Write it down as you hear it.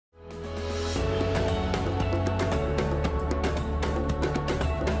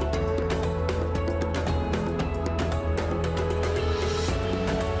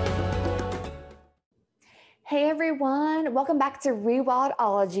everyone. Welcome back to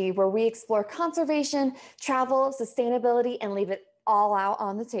Rewildology, where we explore conservation, travel, sustainability, and leave it all out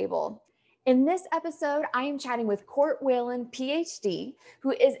on the table. In this episode, I am chatting with Court Whelan, PhD,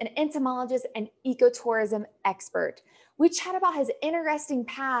 who is an entomologist and ecotourism expert. We chat about his interesting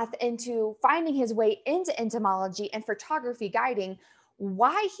path into finding his way into entomology and photography guiding,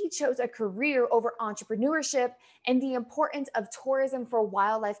 why he chose a career over entrepreneurship, and the importance of tourism for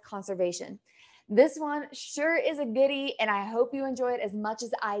wildlife conservation. This one sure is a goodie, and I hope you enjoy it as much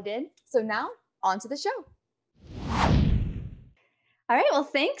as I did. So now, on to the show. All right, well,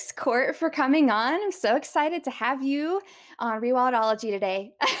 thanks, Court, for coming on. I'm so excited to have you on Rewildology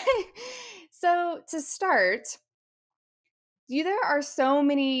today. So to start, there are so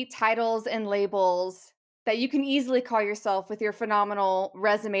many titles and labels that you can easily call yourself with your phenomenal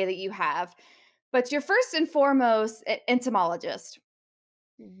resume that you have, but you're first and foremost an entomologist.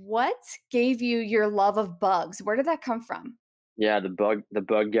 What gave you your love of bugs? Where did that come from? Yeah, the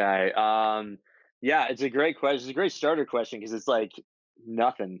bug guy. Yeah, it's a great question. It's a great starter question because it's like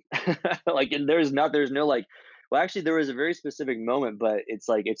nothing. Like, and there's no like. Well, actually, there was a very specific moment, but it's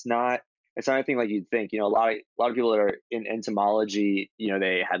like it's not anything like you'd think. A lot of people that are in entomology,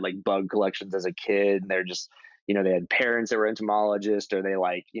 they had like bug collections as a kid, and they're just they had parents that were entomologists, or they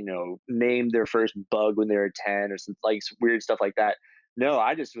like named their first bug when they were 10, or some like weird stuff like that. No,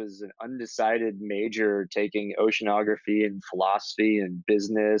 I just was an undecided major taking oceanography and philosophy and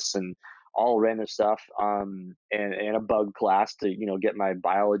business and all random stuff, and a bug class to get my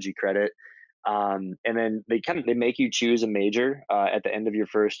biology credit. And then they make you choose a major at the end of your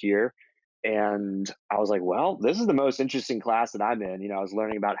first year. And I was like, well, this is the most interesting class that I'm in. I was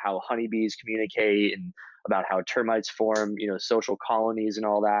learning about how honeybees communicate and about how termites form, social colonies and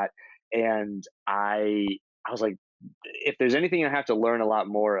all that. And I was like, if there's anything I have to learn a lot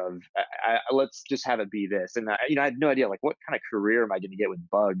more of, let's just have it be this. And I had no idea like what kind of career am I going to get with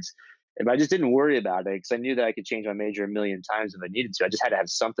bugs, and I just didn't worry about it because I knew that I could change my major a million times if I needed to. I just had to have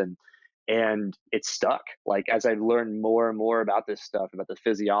something, and it stuck. Like as I learned more and more about this stuff, about the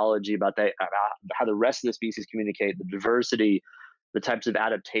physiology, about how the rest of the species communicate, the diversity, the types of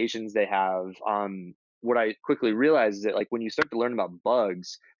adaptations they have. What I quickly realized is that like when you start to learn about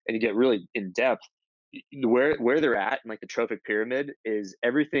bugs and you get really in depth, where they're at in like the trophic pyramid is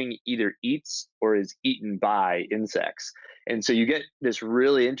everything either eats or is eaten by insects. And so you get this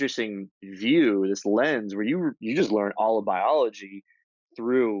really interesting view, this lens where you just learn all of biology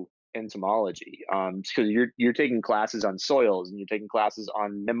through entomology, because you're taking classes on soils, and you're taking classes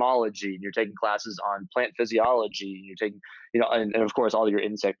on nemology, and you're taking classes on plant physiology, and you're taking and of course all your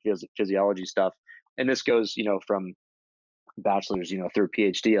insect physiology stuff. And this goes from bachelor's through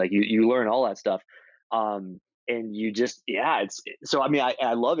PhD. Like you learn all that stuff. And you just, yeah, so I mean,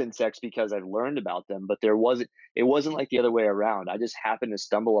 I love insects because I've learned about them, but it wasn't like the other way around. I just happened to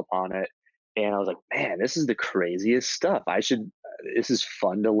stumble upon it, and I was like, man, this is the craziest stuff. This is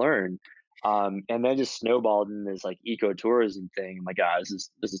fun to learn. And then just snowballed in this like ecotourism thing. I'm like, God,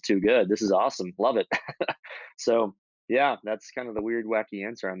 this is too good. This is awesome. Love it. So yeah, that's kind of the weird, wacky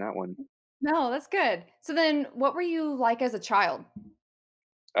answer on that one. No, that's good. So then what were you like as a child?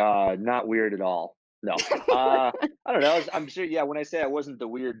 Not weird at all. No. I don't know. I'm sure. Yeah. When I say I wasn't the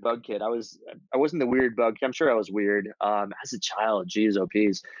weird bug kid, I wasn't the weird bug. I'm sure I was weird. As a child, geez, oh,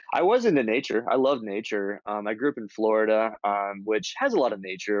 peas. I was into nature. I love nature. I grew up in Florida, which has a lot of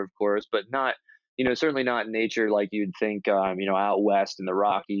nature, of course, but not, certainly not nature like you'd think, out west in the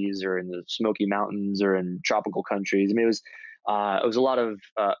Rockies or in the Smoky Mountains or in tropical countries. I mean, it was a lot of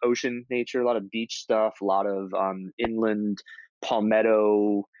ocean nature, a lot of beach stuff, a lot of inland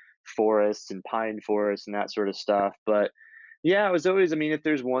palmetto forests and pine forests and that sort of stuff. But yeah, I was always, I mean, if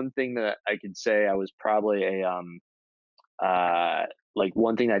there's one thing that I could say, I was probably like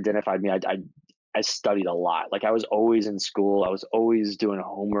one thing that identified me, I studied a lot. Like I was always in school. I was always doing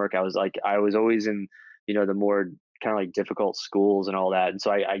homework. I was always in, the more kind of like difficult schools and all that. And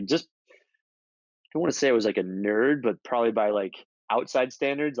so I just don't want to say I was like a nerd, but probably by like outside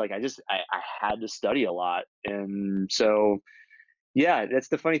standards, like I had to study a lot. And so, yeah, that's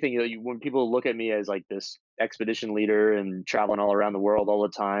the funny thing. When people look at me as like this expedition leader and traveling all around the world all the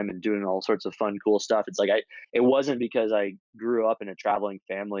time and doing all sorts of fun, cool stuff, it's like it wasn't because I grew up in a traveling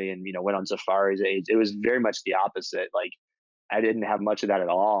family and went on safaris at age. It was very much the opposite. Like I didn't have much of that at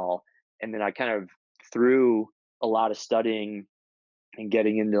all, and then I kind of through a lot of studying and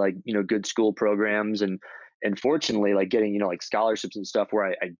getting into like good school programs and fortunately like getting like scholarships and stuff where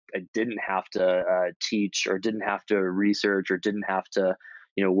I didn't have to teach or didn't have to research or didn't have to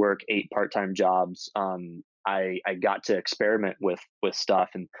work 8 part-time jobs. I got to experiment with stuff,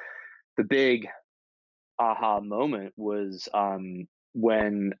 and the big aha moment was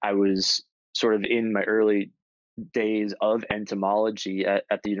when I was sort of in my early days of entomology at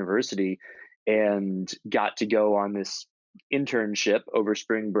the university and got to go on this internship over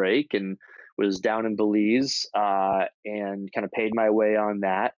spring break and was down in Belize and kind of paid my way on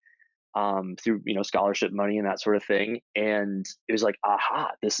that through scholarship money and that sort of thing. And it was like,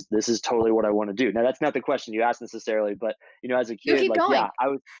 aha, this is totally what I want to do. Now that's not the question you asked necessarily, but as a No, kid, keep like going. yeah, I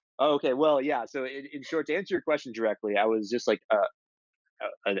was. Oh, okay, well, yeah. So in short, to answer your question directly, I was just like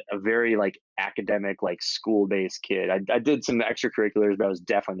a very like academic, like school based kid. I did some extracurriculars, but I was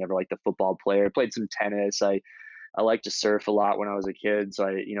definitely never like the football player. I played some tennis. I liked to surf a lot when I was a kid, so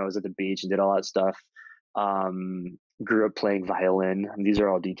I was at the beach and did all that stuff. Grew up playing violin. And these are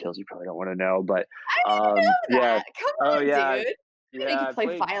all details you probably don't want to know, but I didn't know yeah. that. Come Oh on, yeah, dude. I didn't know you yeah. could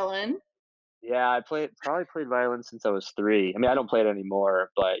play violin. I probably played violin since I was 3. I mean, I don't play it anymore,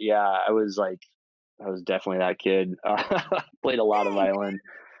 but yeah, I was definitely that kid. Played a lot of Dang, violin.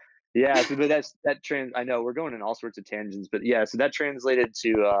 Yeah, so but I know we're going in all sorts of tangents, but yeah, so that translated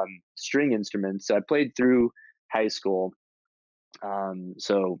to string instruments. So I played through high school,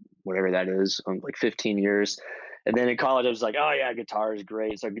 so whatever that is, like 15 years. And then in college, I was like, oh yeah, guitar is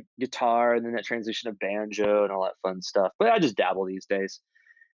great. So guitar, and then that transition to banjo and all that fun stuff. But I just dabble these days.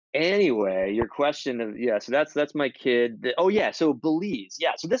 Anyway, your question of yeah, so that's my kid. Oh yeah, so Belize.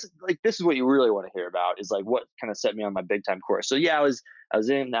 Yeah, so this is what you really want to hear about is like what kind of set me on my big time course. So yeah, I was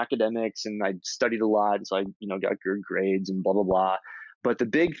in academics and I studied a lot, so I got good grades and blah blah blah. But the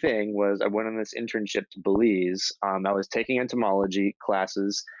big thing was I went on this internship to Belize. I was taking entomology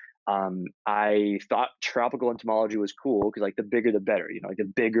classes. I thought tropical entomology was cool because like the bigger the better. Like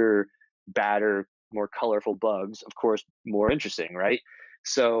the bigger, badder, more colorful bugs, of course, more interesting, right?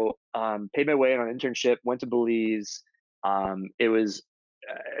 So paid my way on an internship, went to Belize. It was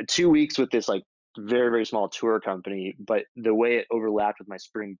 2 weeks with this like very very small tour company, but the way it overlapped with my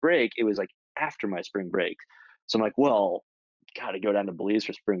spring break, it was like after my spring break. So I'm like, well, got to go down to Belize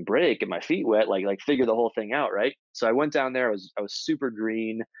for spring break, get my feet wet, like figure the whole thing out, right? So I went down there. I was super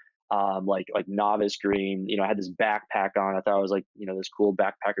green, like novice green. I had this backpack on. I thought I was like this cool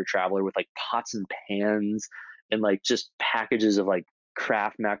backpacker traveler with like pots and pans and like just packages of like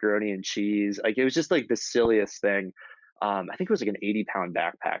Kraft macaroni and cheese. Like it was just like the silliest thing. I think it was like an 80-pound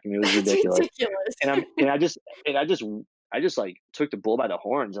backpack. I mean, it was that's ridiculous. ridiculous. And I'm and I just like took the bull by the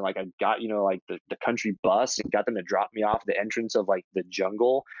horns and like I got like the country bus and got them to drop me off at the entrance of like the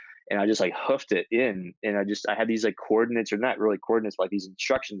jungle, and I just like hoofed it in, and I had these like coordinates, or not really coordinates, but like these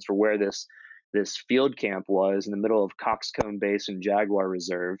instructions for where this field camp was in the middle of Coxcomb Basin Jaguar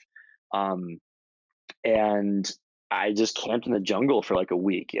Reserve. Um, and I just camped in the jungle for like a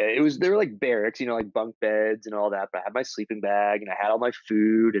week. They were like barracks, like bunk beds and all that. But I had my sleeping bag and I had all my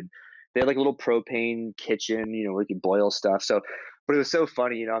food, and they had like a little propane kitchen, where you could boil stuff. So, but it was so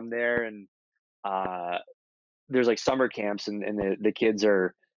funny, I'm there and uh, there's like summer camps, and the kids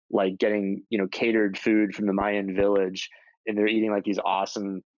are like getting catered food from the Mayan village, and they're eating like these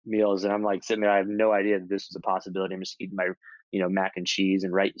awesome meals, and I'm like sitting there. I have no idea that this was a possibility. I'm just eating my mac and cheese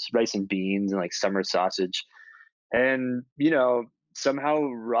and rice and beans and like summer sausage, and somehow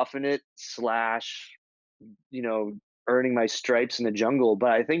roughing it slash you know earning my stripes in the jungle.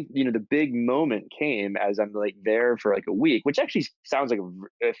 But I think the big moment came as I'm like there for like a week, which actually sounds like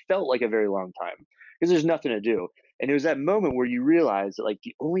it felt like a very long time because there's nothing to do. And it was that moment where you realize that like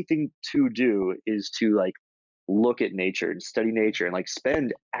the only thing to do is to like look at nature and study nature and like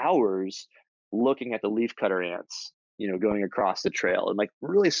spend hours looking at the leafcutter ants, going across the trail and like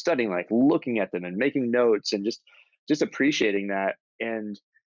really studying, like looking at them and making notes and just appreciating that. And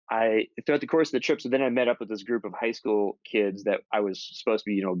I throughout the course of the trip, so then I met up with this group of high school kids that I was supposed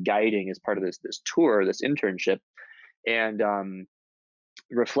to be, guiding as part of this tour, this internship. And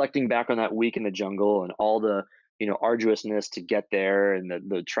reflecting back on that week in the jungle and all the arduousness to get there and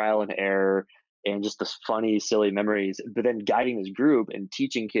the trial and error and just the funny silly memories, but then guiding this group and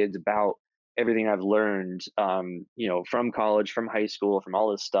teaching kids about everything I've learned, from college, from high school, from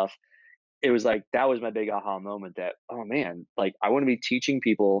all this stuff. It was like that was my big aha moment that, oh man, like I want to be teaching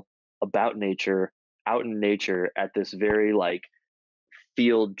people about nature out in nature at this very like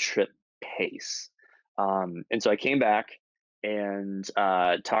field trip pace. And so I came back and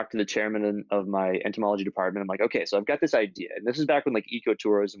talked to the chairman of my entomology department. I'm like, okay, so I've got this idea. And this is back when like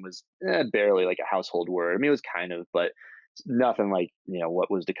ecotourism was barely like a household word. I mean, it was kind of, but nothing like,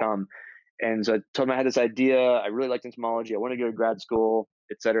 what was to come. And so I told him I had this idea. I really liked entomology. I want to go to grad school,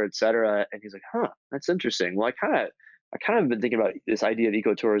 et cetera, et cetera. And he's like, huh, that's interesting. Well, I kind of been thinking about this idea of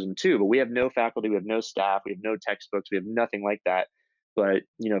ecotourism too, but we have no faculty, we have no staff, we have no textbooks, we have nothing like that. But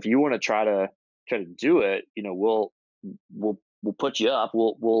if you want to try to try to do it, we'll put you up.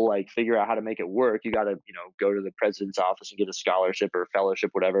 We'll like figure out how to make it work. You got to, go to the president's office and get a scholarship or a fellowship,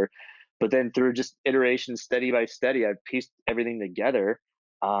 whatever. But then through just iteration, study by study, I've pieced everything together.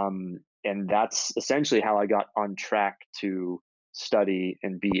 And that's essentially how I got on track to study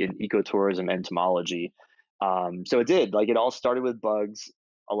and be in ecotourism entomology. So it did, like, it all started with bugs,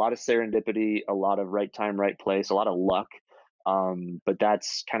 a lot of serendipity, a lot of right time, right place, a lot of luck. But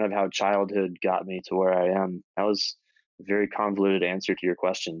that's kind of how childhood got me to where I am. That was a very convoluted answer to your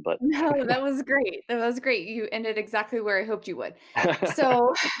question, but No, that was great. That was great. You ended exactly where I hoped you would.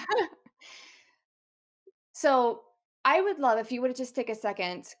 So, so I would love if you would just take a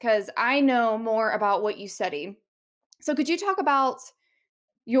second because I know more about what you study. So, could you talk about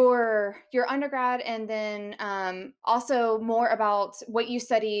your undergrad and then also more about what you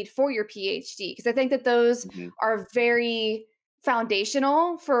studied for your PhD? Because I think that those Mhm, are very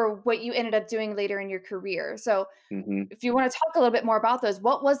foundational for what you ended up doing later in your career. So, mhm. if you want to talk a little bit more about those,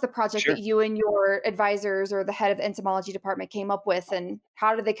 what was the project that Sure. you and your advisors or the head of the entomology department came up with, and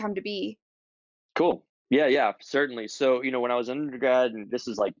how did they come to be? Cool. Yeah, yeah, certainly. So, when I was undergrad, and this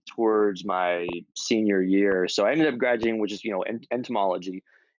is like towards my senior year, so I ended up graduating, which is, entomology,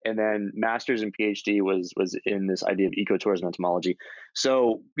 and then master's and PhD was in this idea of ecotourism entomology.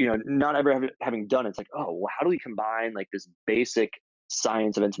 So, not ever having done it, it's like, oh, well, how do we combine like this basic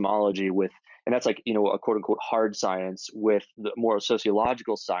science of entomology with, and that's like, a quote unquote hard science with the more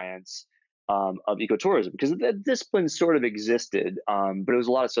sociological science of ecotourism, because the discipline sort of existed, but it was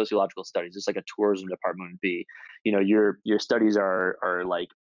a lot of sociological studies, just like a tourism department would be. Your studies are like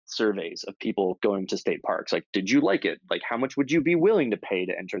surveys of people going to state parks. Like, did you like it? Like, how much would you be willing to pay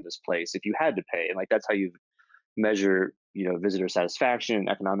to enter this place if you had to pay? And like that's how you measure, visitor satisfaction and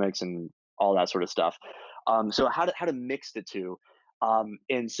economics and all that sort of stuff. So how to mix the two.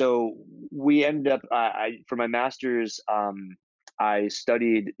 And so we ended up, for my master's, I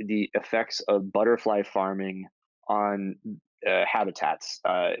studied the effects of butterfly farming on habitats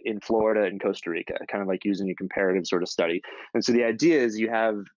in Florida and Costa Rica, kind of like using a comparative sort of study. And so the idea is, you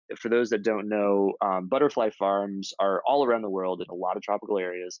have, for those that don't know, butterfly farms are all around the world in a lot of tropical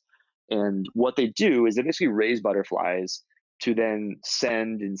areas. And what they do is they basically raise butterflies to then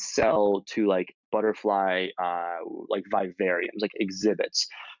send and sell to like butterfly like vivariums, like exhibits.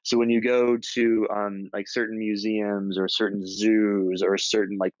 So when you go to like certain museums or certain zoos or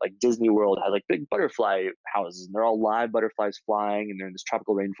certain like Disney World has like big butterfly houses, and they're all live butterflies flying, and they're in this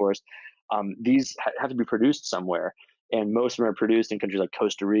tropical rainforest. These have to be produced somewhere, and most of them are produced in countries like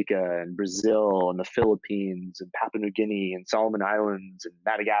Costa Rica and Brazil and the Philippines and Papua New Guinea and Solomon Islands and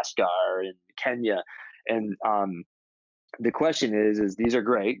Madagascar and Kenya. And the question is these are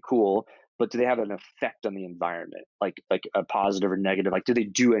great, cool, but do they have an effect on the environment, like a positive or negative? Like, do they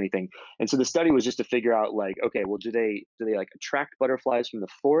do anything? And so the study was just to figure out, like, okay, well, do they like attract butterflies from the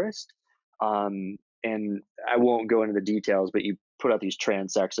forest? And I won't go into the details, but you put out these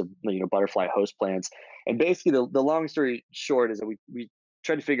transects of butterfly host plants, and basically the long story short is that we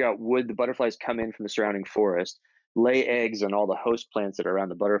tried to figure out, would the butterflies come in from the surrounding forest, lay eggs on all the host plants that are around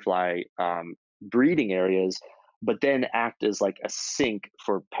the butterfly breeding areas, but then act as like a sink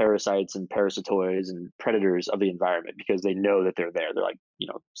for parasites and parasitoids and predators of the environment, because they know that they're there. They're like,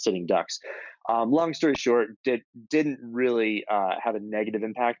 sitting ducks. Long story short, didn't really have a negative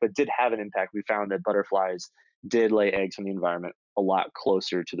impact, but did have an impact. We found that butterflies did lay eggs from the environment a lot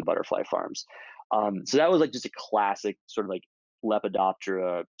closer to the butterfly farms. So that was like just a classic sort of like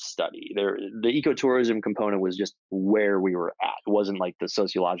Lepidoptera study. The ecotourism component was just where we were at. It wasn't like the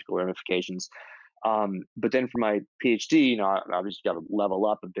sociological ramifications. But then for my PhD, I just got to level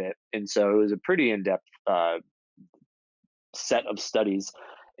up a bit, and so it was a pretty in-depth set of studies.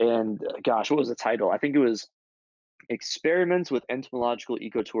 And gosh, what was the title? I think it was "Experiments with Entomological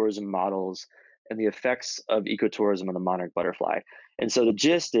Ecotourism Models and the Effects of Ecotourism on the Monarch Butterfly." And so the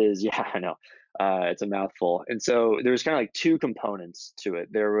gist is, yeah, I know, it's a mouthful. And so there was kind of like two components to it.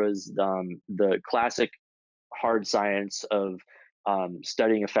 There was the classic hard science of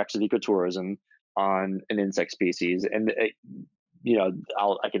studying effects of ecotourism on an insect species, and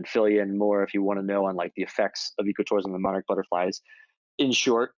I can fill you in more if you want to know on like the effects of ecotourism on the monarch butterflies. In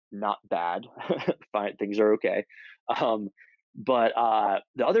short, not bad. Fine, things are okay. um, but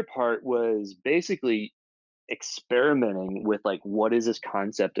the other part was basically experimenting with, like, what is this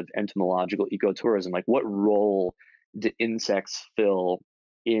concept of entomological ecotourism? Like, what role do insects fill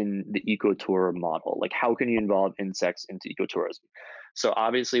in the ecotour model? Like, how can you involve insects into ecotourism? So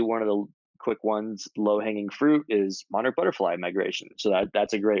obviously one of the quick ones, low hanging fruit, is monarch butterfly migration. So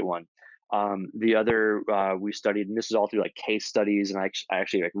that's a great one. The other we studied, and this is all through like case studies, and I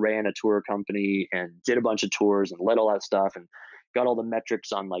actually like ran a tour company and did a bunch of tours and led all that stuff and got all the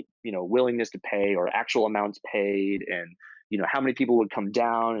metrics on like willingness to pay or actual amounts paid, and how many people would come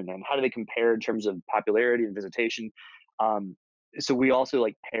down, and then how do they compare in terms of popularity and visitation. Um, so we also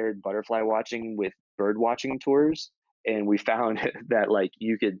like paired butterfly watching with bird watching tours, and we found that like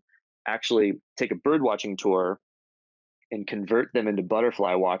you could actually take a bird watching tour and convert them into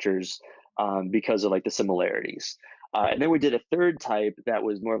butterfly watchers, because of like the similarities. And then we did a third type that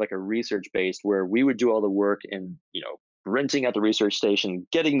was more like a research based, where we would do all the work and renting at the research station,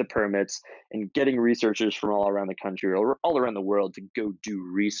 getting the permits, and getting researchers from all around the country or all around the world to go do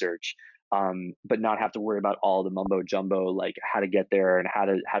research, but not have to worry about all the mumbo jumbo, like how to get there and how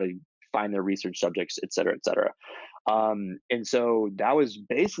to find their research subjects, et cetera, et cetera. And so that was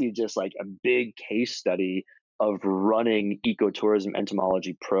basically just like a big case study of running ecotourism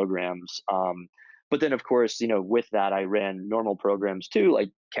entomology programs. But then, of course, with that, I ran normal programs too, like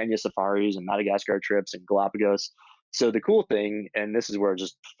Kenya safaris and Madagascar trips and Galapagos. So the cool thing, and this is where it's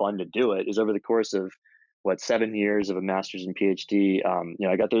just fun to do it, is over the course of 7 years of a master's and PhD.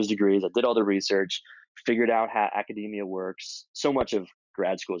 I got those degrees. I did all the research, figured out how academia works. So much of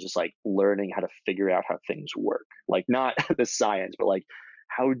grad school is just like learning how to figure out how things work, like not the science, but like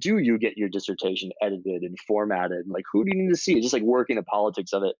how do you get your dissertation edited and formatted? Like, who do you need to see? It's just like working the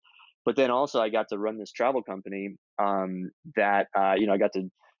politics of it. But then also, I got to run this travel company, that I got to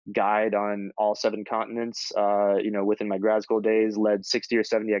guide on all 7 continents. Within my grad school days, led 60 or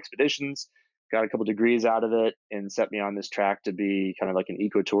 70 expeditions, got a couple degrees out of it, and set me on this track to be kind of like an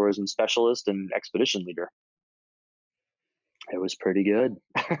ecotourism specialist and expedition leader. It was pretty good.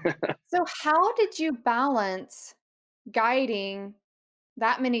 So, how did you balance guiding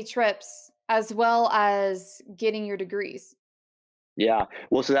that many trips as well as getting your degrees? Yeah.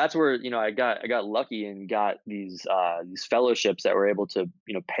 Well, so that's where, I got lucky and got these fellowships that were able to,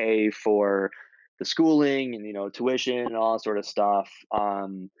 pay for the schooling and, tuition and all that sort of stuff.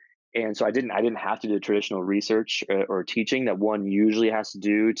 And so I didn't have to do traditional research, or teaching that one usually has to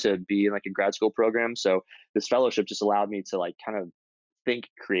do to be in like a grad school program. So this fellowship just allowed me to like kind of think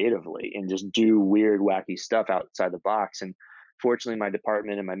creatively and just do weird, wacky stuff outside the box. And fortunately, my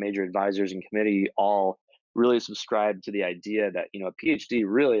department and my major advisors and committee all really subscribe to the idea that a PhD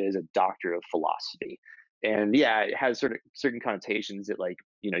really is a doctor of philosophy. And yeah, it has certain connotations that like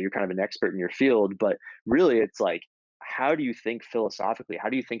you're kind of an expert in your field, but really it's like how do you think philosophically? How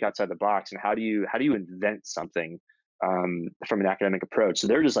do you think outside the box? And how do you invent something, from an academic approach? So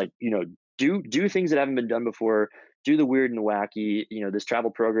they're just like do things that haven't been done before, do the weird and wacky. This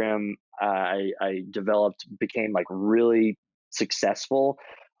travel program, I developed became like really successful.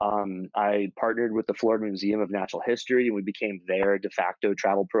 I partnered with the Florida Museum of Natural History, and we became their de facto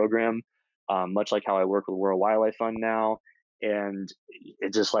travel program, much like how I work with World Wildlife Fund now. And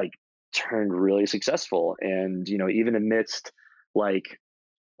it just like turned really successful. And even amidst like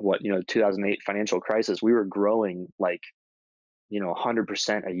 2008 financial crisis, we were growing like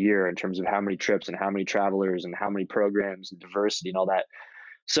 100% a year in terms of how many trips and how many travelers and how many programs and diversity and all that.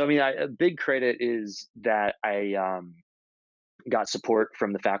 So I mean, a big credit is that I got support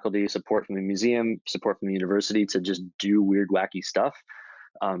from the faculty, support from the museum, support from the university to just do weird, wacky stuff,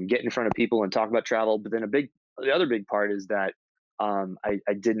 get in front of people and talk about travel. But then the other big part is that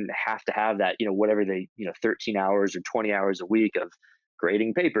I didn't have to have that, whatever 13 hours or 20 hours a week of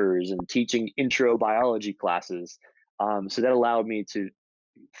grading papers and teaching intro biology classes. So that allowed me to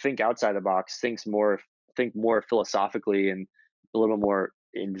think outside the box, think more philosophically and a little more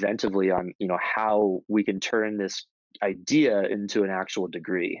inventively on how we can turn this idea into an actual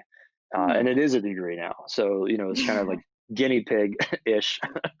degree. And Hmm. it is a degree now, so it's kind of like guinea pig ish.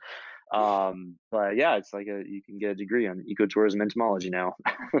 But yeah, it's like you can get a degree on ecotourism entomology now.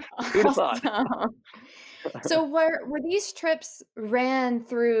 Who'd have thought? Awesome. So were these trips ran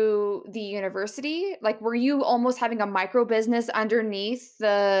through the university? Like, were you almost having a micro business underneath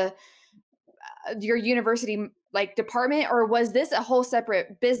your university like department, or was this a whole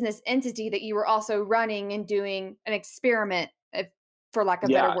separate business entity that you were also running and doing an experiment, if, for lack of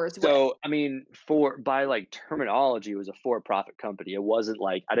better Yeah. words, with? So, I mean, for by like terminology, it was a for-profit company. It wasn't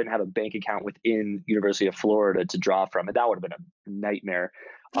like I didn't have a bank account within University of Florida to draw from, and that would have been a nightmare.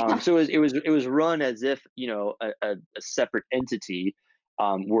 So it was run as if a separate entity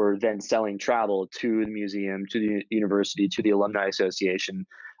were then selling travel to the museum, to the university, to the alumni association.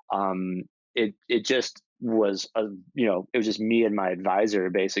 Um, it just was it was just me and my advisor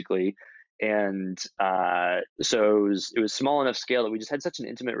basically, and so it was small enough scale that we just had such an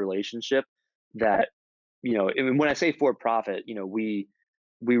intimate relationship that and when I say for profit, we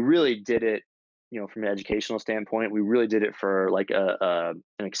we really did it, from an educational standpoint. We really did it for like an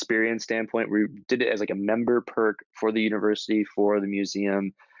experience standpoint. We did it as like a member perk for the university, for the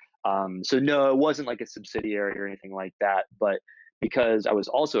museum. So no, it wasn't like a subsidiary or anything like that. But because I was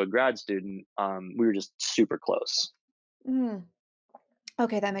also a grad student, we were just super close. Mm.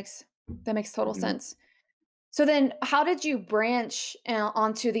 Okay, that makes total Mhm. sense. So then how did you branch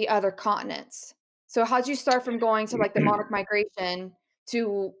onto the other continents? So how'd you start from going to like the monarch migration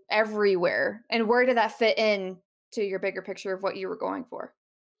to everywhere? And where did that fit in to your bigger picture of what you were going for?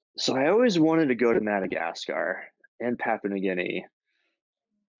 So I always wanted to go to Madagascar and Papua New Guinea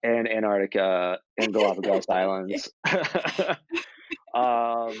and Antarctica and Galapagos Islands.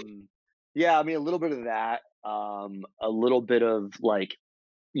 um, yeah, I mean, a little bit of that, a little bit of like,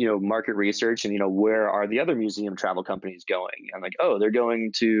 market research and, where are the other museum travel companies going? I'm like, oh, they're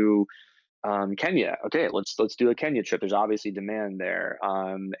going to Kenya. Okay, let's do a Kenya trip. There's obviously demand there.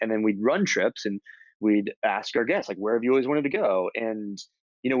 And then we'd run trips and we'd ask our guests like, where have you always wanted to go? And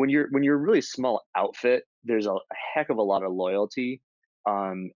when you're a really small outfit, there's a heck of a lot of loyalty.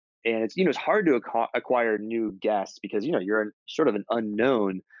 Um, and it's hard to acquire new guests because you're sort of an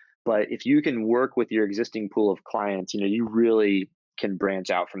unknown. But if you can work with your existing pool of clients, you really can branch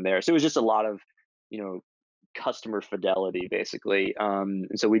out from there. So it was just a lot of you know customer fidelity, basically. And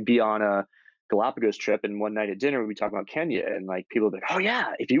so we'd be on a Galapagos trip, and one night at dinner, we'd be talking about Kenya, and like people would be like, "Oh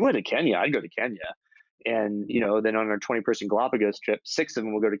yeah, if you went to Kenya, I'd go to Kenya." And then on our 20-person Galapagos trip, six of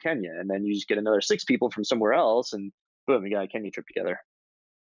them will go to Kenya, and then you just get another six people from somewhere else, and boom, we got a Kenya trip together.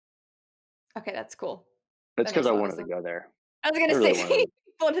 Okay, that's cool. That's That because makes I a lot of wanted to sense. go there. I was I gonna really say wanted to.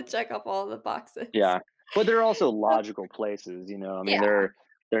 you want to check off all the boxes. Yeah, but they're also Uh, logical places. I mean, yeah.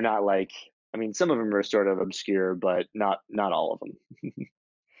 they're not like. I mean, some of them are sort of obscure, but not all of them.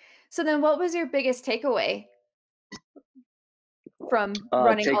 So then what was your biggest takeaway from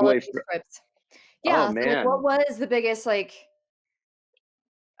running all of Takeaway. these trips? Oh Yeah, so, like, what man, was the biggest, like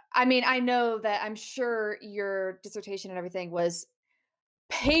I mean, I know that I'm sure your dissertation and everything was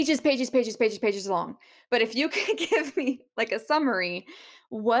pages, pages, pages, pages, pages long, but if you could give me, like, a summary,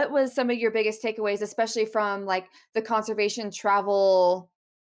 what was some of your biggest takeaways, especially from, like, the conservation travel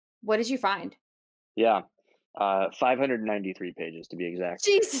what did you find? yeah. 593 pages to be exact.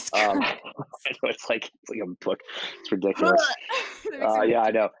 Jesus I Christ. know it's like a book. It's ridiculous. That makes me wanna Yeah,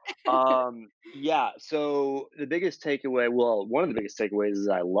 I know. puke. Yeah. So the biggest takeaway, well, one of the biggest takeaways is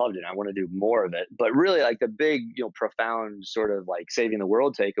I loved it. I want to do more of it. But really, like the big, profound sort of like saving the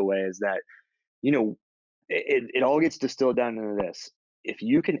world takeaway is that you know, it all gets distilled down into this. If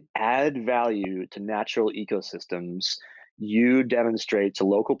you can add value to natural ecosystems, you demonstrate to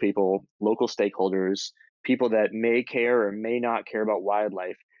local people, local stakeholders, people that may care or may not care about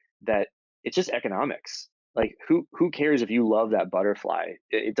wildlife, that it's just economics. Like who cares if you love that butterfly?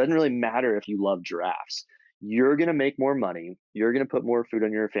 It doesn't really matter if you love giraffes. You're going to make more money. You're going to put more food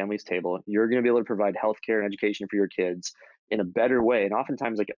on your family's table. You're going to be able to provide healthcare and education for your kids in a better way, and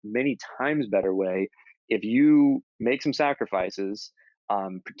oftentimes like many times better way, if you make some sacrifices,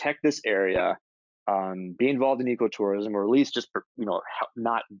 protect this area, be involved in ecotourism, or at least just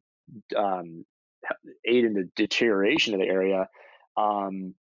not um, aid in the deterioration of the area,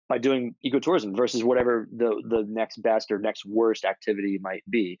 um, by doing ecotourism versus whatever the next best or next worst activity might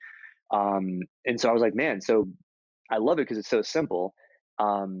be. And so I was like, man, so I love it because it's so simple.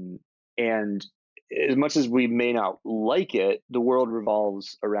 And as much as we may not like it, the world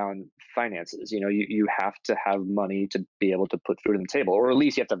revolves around finances. You have to have money to be able to put food on the table, or at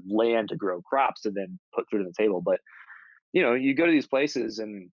least you have to have land to grow crops to then put food on the table. But you go to these places,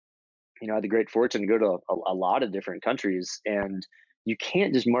 and I had the great fortune to go to a lot of different countries, and you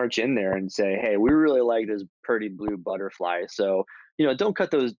can't just march in there and say, "Hey, we really like this pretty blue butterfly, so don't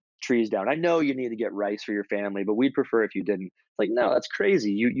cut those trees down. I know you need to get rice for your family, but we'd prefer if you didn't." It's like, no, that's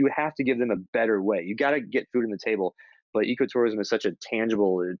crazy. You have to give them a better way. You got to get food on the table. But ecotourism is such a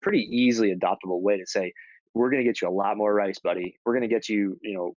tangible and pretty easily adoptable way to say, "We're going to get you a lot more rice, buddy. We're going to get you,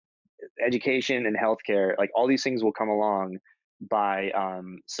 education and healthcare. Like all these things will come along by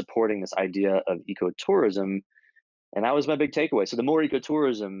supporting this idea of ecotourism." And that was my big takeaway. So the more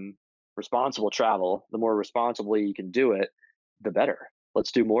ecotourism, responsible travel, the more responsibly you can do it, the better.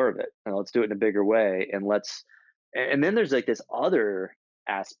 Let's do more of it, and let's do it in a bigger way. And then there's like this other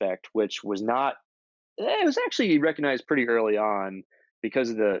aspect, which was not. It was actually recognized pretty early on because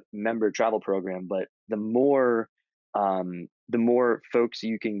of the member travel program. But the more folks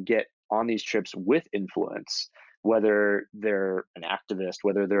you can get on these trips with influence, whether they're an activist,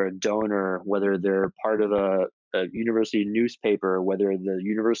 whether they're a donor, whether they're part of a university newspaper, whether the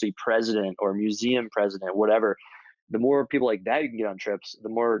university president or museum president, whatever, the more people like that you can get on trips, the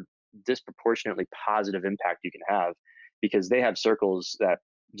more disproportionately positive impact you can have, because they have circles that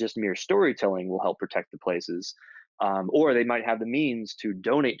just mere storytelling will help protect the places. Or they might have the means to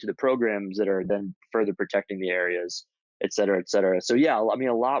donate to the programs that are then further protecting the areas, et cetera, et cetera. So yeah, I mean,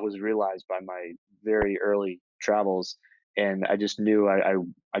 a lot was realized by my very early travels, and I just knew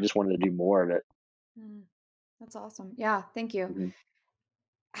I just wanted to do more of it. Mm, that's awesome. Yeah, thank you. Mhm.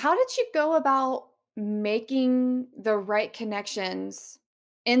 How did you go about making the right connections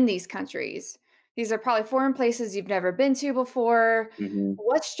in these countries? These are probably foreign places you've never been to before. Mhm.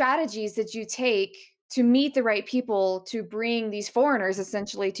 What strategies did you take to meet the right people to bring these foreigners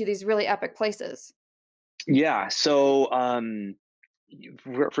essentially to these really epic places? Yeah. So,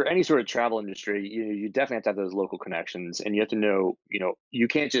 for any sort of travel industry, you definitely have to have those local connections, and you have to know, you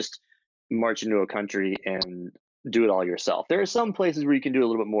can't just march into a country and do it all yourself. There are some places where you can do a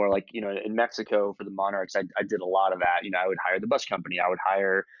little bit more, like, in Mexico for the monarchs, I did a lot of that. I would hire the bus company, I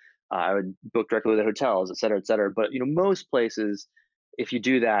would book directly with the hotels, et cetera, et cetera. But most places, if you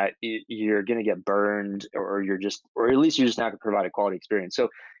do that, you're going to get burned, or or at least you're just not going to provide a quality experience. So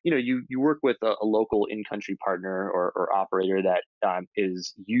you work with a local in-country partner, or operator that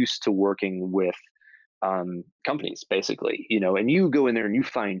is used to working with companies, basically, and you go in there and you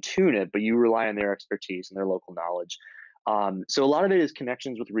fine tune it, but you rely on their expertise and their local knowledge. So a lot of it is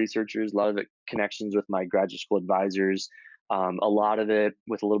connections with researchers, a lot of it connections with my graduate school advisors, a lot of it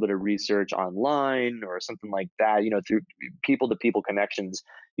with a little bit of research online or something like that. Through people to people connections,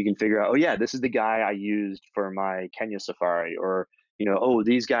 you can figure out, oh yeah, this is the guy I used for my Kenya safari, or oh,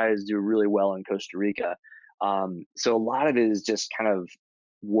 these guys do really well in Costa Rica. So a lot of it is just kind of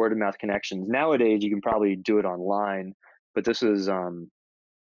word of mouth connections. Nowadays, you can probably do it online, but this is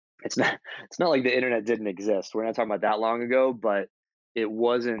it's not it's not like the internet didn't exist. We're not talking about that long ago, but it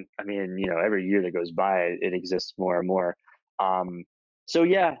wasn't. I mean, every year that goes by, it exists more and more. Um, so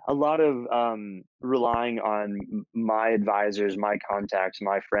yeah, a lot of relying on my advisors, my contacts,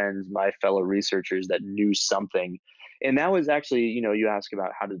 my friends, my fellow researchers that knew something. And that was actually, you ask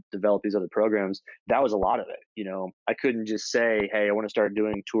about how to develop these other programs. That was a lot of it. I couldn't just say, "Hey, I want to start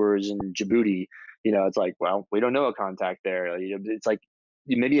doing tours in Djibouti." It's like, well, we don't know a contact there. It's like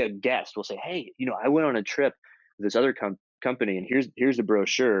maybe a guest will say, "Hey, I went on a trip with this other company, and here's the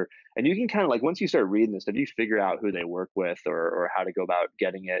brochure." And you can kind of, like, once you start reading this stuff, you figure out who they work with, or how to go about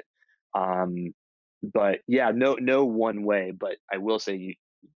getting it. Um, but yeah, no one way. But I will say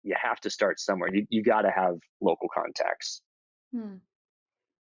you have to start somewhere. You got to have local contacts. Hmm.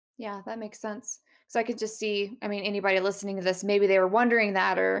 Yeah, that makes sense. So I could just see, I mean, anybody listening to this, maybe they were wondering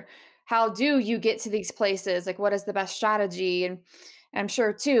that, or how do you get to these places? Like, what is the best strategy? And I'm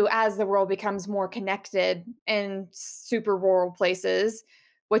sure too, as the world becomes more connected in super rural places,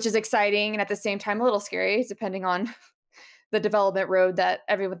 which is exciting and at the same time a little scary, depending on the development road that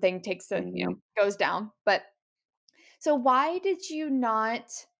everything takes and Hmm. goes down. But so why did you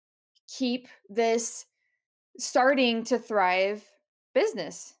not keep this starting to thrive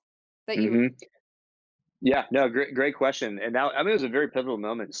business that you Hmm. Yeah, no, great question. And now, I mean, it was a very pivotal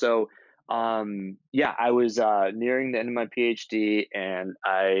moment. So, yeah, I was nearing the end of my PhD, and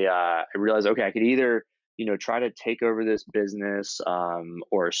I realized, okay, I could either try to take over this business,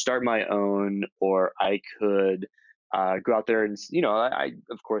 or start my own, or I could go out there and I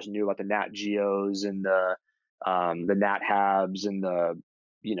of course knew about the Nat Geos and the Nat Habs and the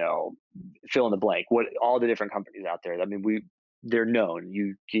you know fill in the blank, what all the different companies out there. I mean, they're known.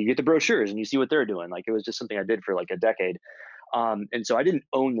 You get the brochures and you see what they're doing. Like, it was just something I did for like a decade. And so I didn't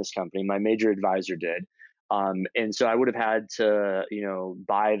own this company. My major advisor did. And so I would have had to,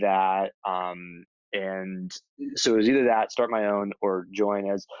 buy that. And so it was either that, start my own, or join,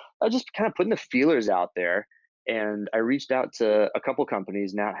 as I was just kind of putting the feelers out there. And I reached out to a couple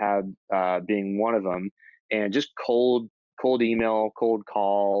companies, NatHab being one of them, and just cold email, cold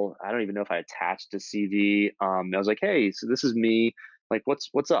call. I don't even know if I attached a CV. I was like, "Hey, so this is me. Like,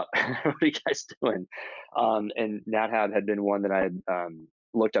 what's up? What are you guys doing?" And NatHab had been one that I had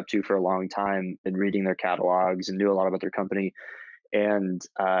looked up to for a long time, been reading their catalogs and knew a lot about their company. And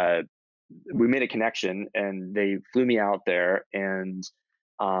we made a connection, and they flew me out there, and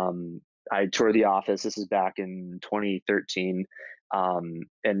um, I toured the office. This is back in 2013. And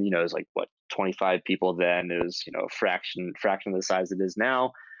it was like, what, 25 people then. It was fraction of the size it is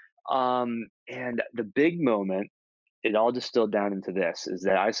now. And the big moment, it all distilled down into this, is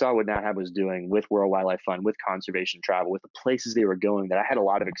that I saw what NatHab was doing with World Wildlife Fund, with conservation travel, with the places they were going, that I had a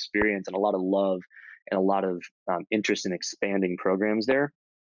lot of experience and a lot of love and a lot of interest in expanding programs there.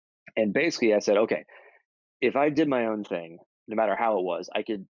 And basically, I said, okay, if I did my own thing, no matter how it was, I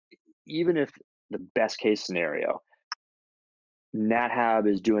could, even if the best case scenario, NatHab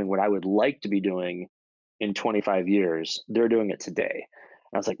is doing what I would like to be doing in 25 years. They're doing it today.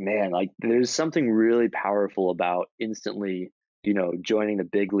 And I was like, man, like there's something really powerful about instantly, joining the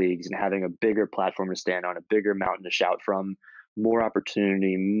big leagues and having a bigger platform to stand on, a bigger mountain to shout from, more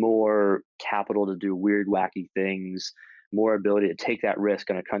opportunity, more capital to do weird, wacky things, more ability to take that risk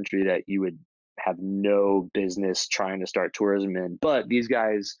on a country that you would have no business trying to start tourism in. But these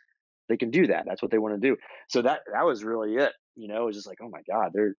guys, they can do that. That's what they want to do. So that was really it. It was just like, oh my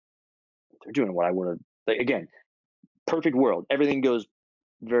God, they're doing what I want to. Like, again, perfect world. Everything goes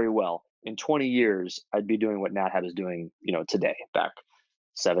very well. In 20 years, I'd be doing what NatHab is doing, today, back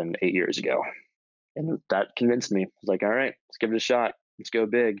 7, 8 years ago. And that convinced me. I was like, all right, let's give it a shot. Let's go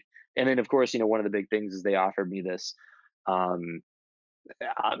big. And then, of course, one of the big things is they offered me this. Um,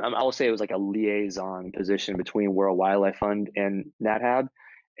 I'll say it was like a liaison position between World Wildlife Fund and NatHab.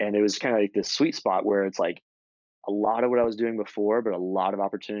 And it was kind of like this sweet spot where it's like a lot of what I was doing before, but a lot of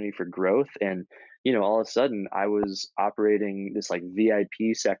opportunity for growth. And, all of a sudden I was operating this like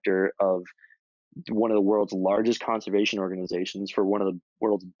VIP sector of one of the world's largest conservation organizations for one of the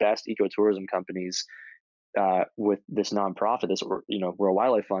world's best ecotourism companies, with this nonprofit, this World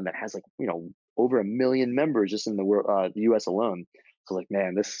Wildlife Fund that has like over 1 million members just in the world, the U.S. alone. So like,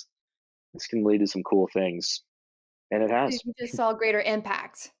 man, this can lead to some cool things, and it So has. you just saw greater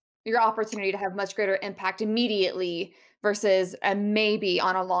impact, your opportunity to have much greater impact immediately versus a maybe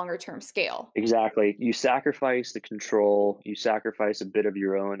on a longer term scale. Exactly. You sacrifice the control, you sacrifice a bit of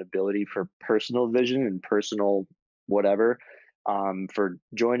your own ability for personal vision and personal whatever, for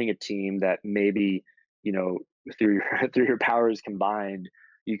joining a team that maybe, you know, through your through your powers combined,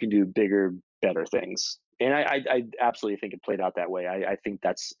 you can do bigger, better things. And I absolutely think it played out that way. I think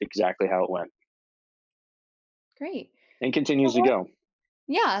that's exactly how it went Great. and So continues to what go.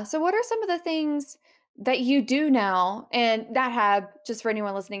 Yeah, so what are some of the things that you do now? And that have just for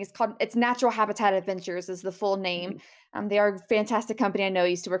anyone listening, it's Natural Habitat Adventures is the full name. Mhm. They are a fantastic company. I know I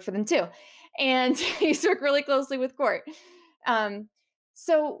used to work for them too. And I used to work really closely with Court. Um,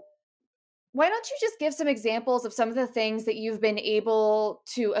 so why don't you just give some examples of some of the things that you've been able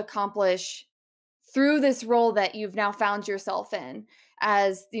to accomplish through this role that you've now found yourself in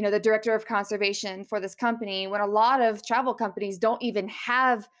as, the director of conservation for this company, when a lot of travel companies don't even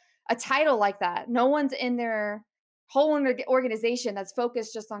have a title like that. No one's in their whole organization that's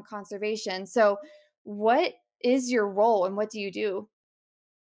focused just on conservation. So, what is your role and what do you do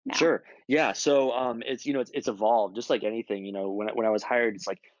now? Sure. Yeah. So it's evolved just like anything. When I was hired, it's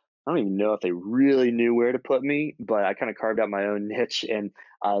like I don't even know if they really knew where to put me, but I kind of carved out my own niche. And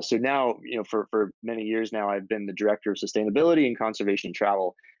so now, for many years now, I've been the director of sustainability and conservation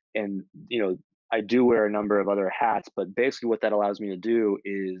travel. And I do wear a number of other hats, but basically, what that allows me to do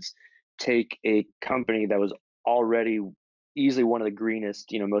is take a company that was already easily one of the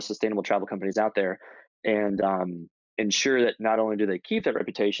greenest, most sustainable travel companies out there, and ensure that not only do they keep that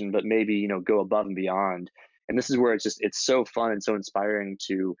reputation, but maybe go above and beyond. And this is where it's so fun and so inspiring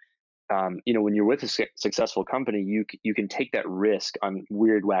to when you're with a successful company, you can take that risk on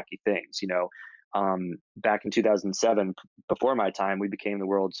weird, wacky things. Back in 2007, before my time, we became the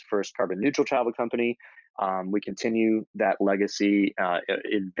world's first carbon neutral travel company. We continue that legacy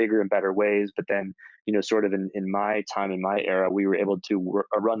in bigger and better ways. But then, sort of in my time, in my era, we were able to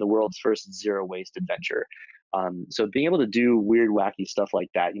run the world's first zero waste adventure. So being able to do weird, wacky stuff like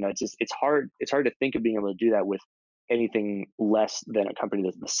that, it's hard. It's hard to think of being able to do that with anything less than a company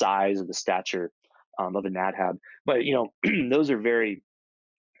that's the size or the stature of a NatHab. But those are very,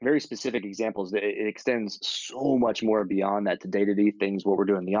 very specific examples. It extends so much more beyond that to day-to-day things, what we're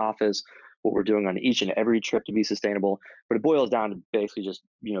doing in the office, what we're doing on each and every trip to be sustainable. But it boils down to basically just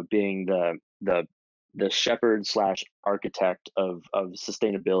being the shepherd slash architect of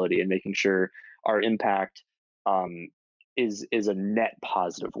sustainability and making sure our impact um, is a net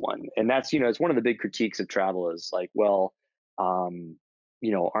positive one. And that's it's one of the big critiques of travel is like, well, um,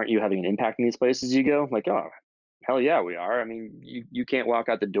 aren't you having an impact in these places you go? Like, oh, hell yeah, we are. I mean, you can't walk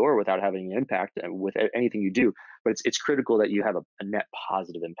out the door without having an impact with anything you do. But it's critical that you have a net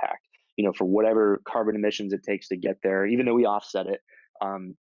positive impact. For whatever carbon emissions it takes to get there, even though we offset it.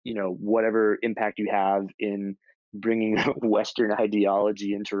 Whatever impact you have in bringing Western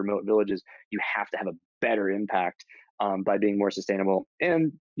ideology into remote villages, you have to have a better impact by being more sustainable.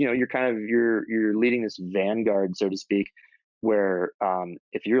 And you're kind of you're leading this vanguard, so to speak, where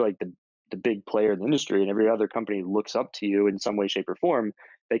if you're like the big player in the industry and every other company looks up to you in some way, shape, or form,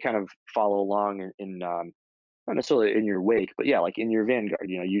 they kind of follow along in not necessarily in your wake, but yeah, like in your vanguard.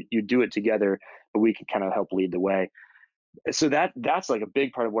 You do it together, but we can kind of help lead the way. So that's like a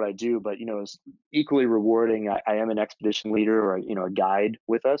big part of what I do, but it's equally rewarding. I am an expedition leader, or a guide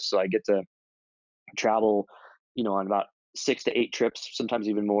with us, so I get to travel, on about 6 to 8 trips, sometimes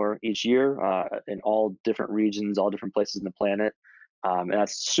even more each year, in all different regions, all different places in the planet. And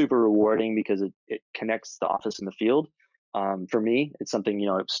that's super rewarding because it connects the office and the field. For me, it's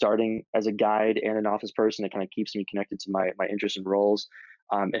something, starting as a guide and an office person, it kind of keeps me connected to my interests and roles.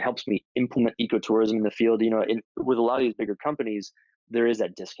 It helps me implement ecotourism in the field. With a lot of these bigger companies, there is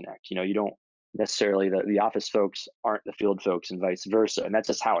that disconnect. You don't necessarily, the office folks aren't the field folks and vice versa. And that's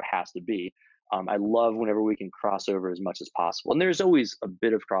just how it has to be. I love whenever we can cross over as much as possible, and there's always a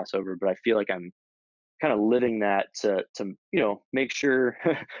bit of crossover, but I feel like I'm kind of living that to make sure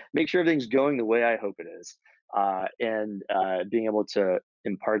make sure everything's going the way I hope it is, and being able to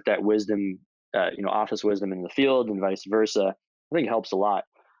impart that wisdom, office wisdom in the field and vice versa. I think helps a lot.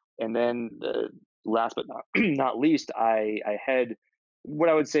 And then last but not not least, I head what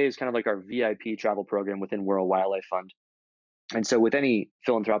I would say is kind of like our VIP travel program within World Wildlife Fund. And so with any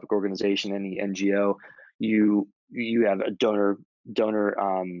philanthropic organization, any NGO, you have a donor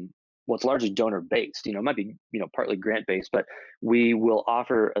well, it's largely donor based. It might be, partly grant based, but we will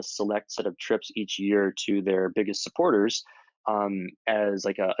offer a select set of trips each year to their biggest supporters, as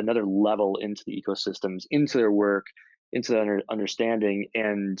like another level into the ecosystems, into their work, into their understanding.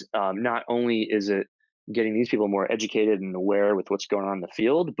 And not only is it getting these people more educated and aware with what's going on in the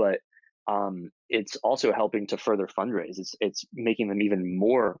field, but it's also helping to further fundraise. It's making them even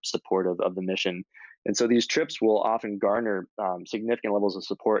more supportive of the mission. And so these trips will often garner significant levels of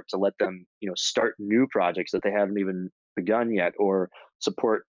support to let them, start new projects that they haven't even begun yet, or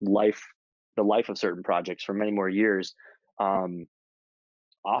support the life of certain projects for many more years, um,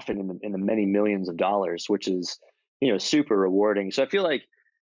 often in the many millions of dollars, which is, super rewarding. So I feel like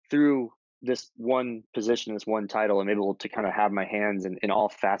through this one position, this one title, I'm able to kind of have my hands in all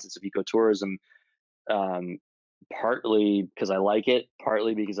facets of ecotourism, um, partly because I like it,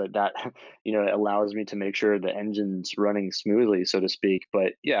 partly because that it allows me to make sure the engine's running smoothly, so to speak.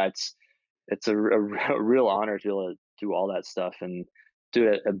 But yeah, it's a real honor to be able to do all that stuff and do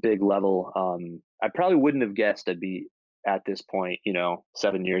it at a big level. I probably wouldn't have guessed I'd be at this point,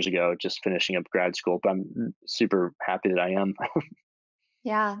 7 years ago, just finishing up grad school. But I'm super happy that I am.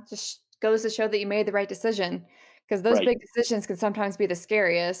 Yeah, just goes to show that you made the right decision, because those Right. big decisions can sometimes be the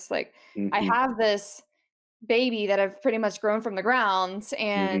scariest. Like, I Hmm. have this baby that I've pretty much grown from the ground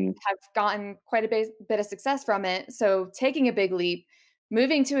and Hmm. have gotten quite a bit of success from it. So taking a big leap,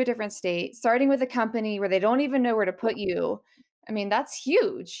 moving to a different state, starting with a company where they don't even know where to put you. I mean, that's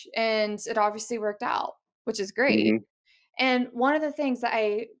huge. And it obviously worked out, which is great. Hmm. And one of the things that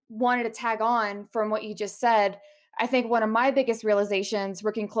I wanted to tag on from what you just said, I think one of my biggest realizations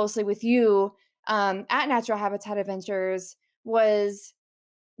working closely with you at Natural Habitat Adventures was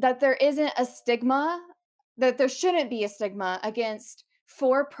that there isn't a stigma, that there shouldn't be a stigma against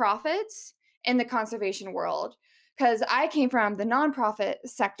for profits in the conservation world. Because I came from the nonprofit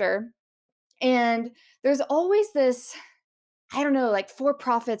sector, and there's always this, I don't know, like for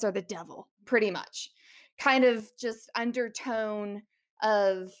profits are the devil, pretty much, kind of just undertone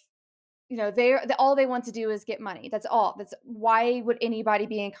of, all they want to do is get money. That's all. That's why would anybody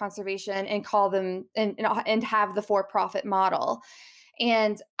be in conservation and call them and have the for profit model.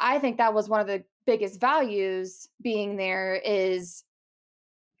 And I think that was one of the biggest values being there is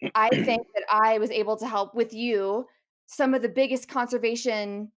I think that I was able to help with you some of the biggest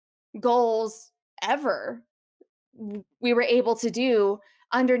conservation goals ever we were able to do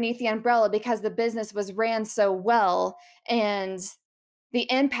underneath the umbrella because the business was ran so well and the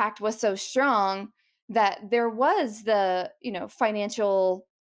impact was so strong that there was the financial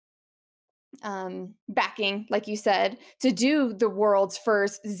backing, like you said, to do the world's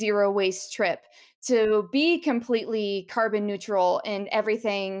first zero waste trip, to be completely carbon neutral in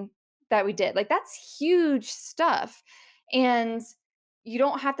everything that we did. Like, that's huge stuff. And you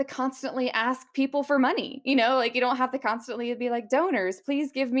don't have to constantly ask people for money, like you don't have to constantly be like, donors,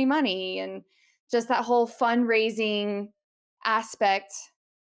 please give me money. And just that whole fundraising aspect,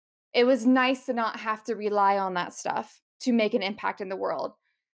 it was nice to not have to rely on that stuff to make an impact in the world.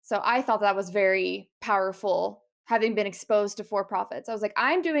 So I thought that was very powerful having been exposed to for profits. I was like,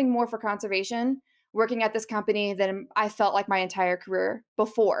 I'm doing more for conservation working at this company than I felt like my entire career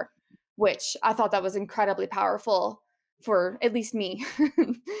before, which I thought that was incredibly powerful for at least me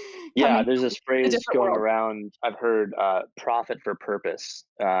Yeah, coming there's from this a phrase different going world. around. I've heard "profit for purpose."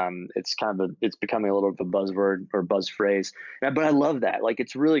 It's becoming a little bit of a buzzword or buzz phrase, but I love that. Like,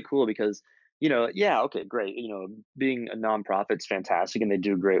 it's really cool because yeah, okay, great. Being a nonprofit's fantastic, and they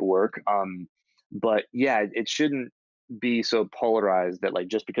do great work. But yeah, it shouldn't be so polarized that like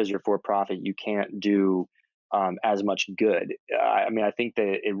just because you're for profit, you can't do as much good. I mean, I think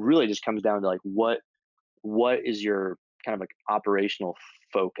that it really just comes down to like what is your kind of like operational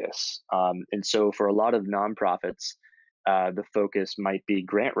focus. And so for a lot of nonprofits, the focus might be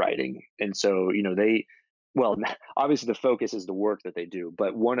grant writing, and so they well obviously the focus is the work that they do,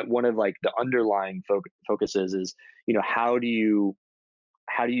 but one of like the underlying focuses is how do you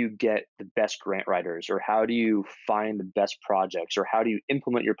get the best grant writers, or how do you find the best projects, or how do you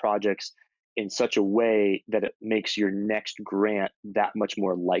implement your projects in such a way that it makes your next grant that much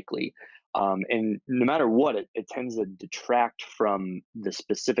more likely. And no matter what, it tends to detract from the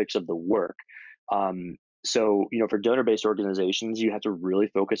specifics of the work. So for donor-based organizations, you have to really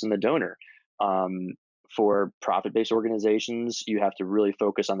focus on the donor. um, for profit-based organizations, you have to really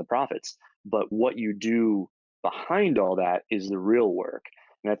focus on the profits, but what you do behind all that is the real work.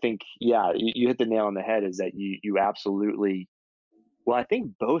 And I think, yeah, you hit the nail on the head, is that you absolutely, well, I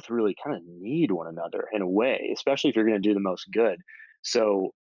think both really kind of need one another in a way, especially if you're going to do the most good.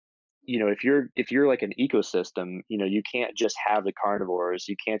 So, if you're like an ecosystem, you can't just have the carnivores,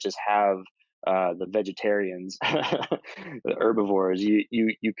 you can't just have the vegetarians, the herbivores. You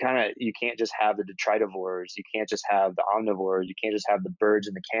can't just have the detritivores. You can't just have the omnivores. You can't just have the birds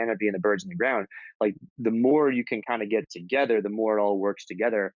in the canopy and the birds in the ground. Like, the more you can kind of get together, the more it all works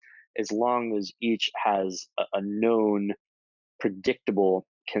together, as long as each has a known, predictable,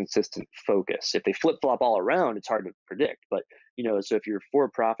 consistent focus. If they flip flop all around, it's hard to predict. But so if your for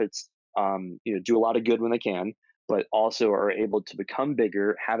profits, do a lot of good when they can, but also are able to become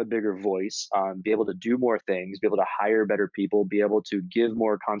bigger, have a bigger voice, be able to do more things, be able to hire better people, be able to give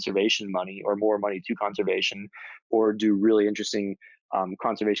more conservation money or more money to conservation, or do really interesting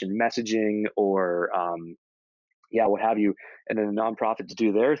conservation messaging, or yeah, what have you, and then the nonprofits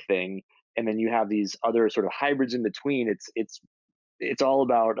do their thing, and then you have these other sort of hybrids in between. It's all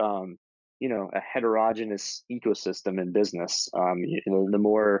about a heterogeneous ecosystem in business.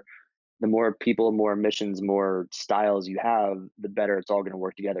 The more people, more missions, more styles you have, the better it's all going to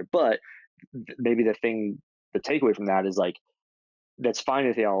work together. But maybe the takeaway from that is like, that's fine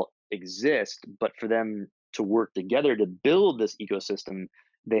if they all exist, but for them to work together to build this ecosystem,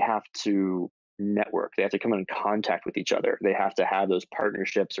 they have to network. They have to come in contact with each other. They have to have those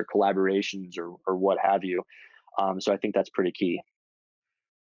partnerships or collaborations, or what have you. So I think that's pretty key.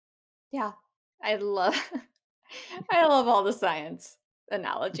 Yeah. I love I love all the science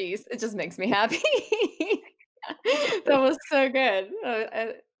analogies. It just makes me happy. That was so good.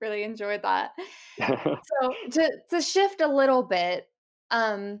 I really enjoyed that. So to shift a little bit,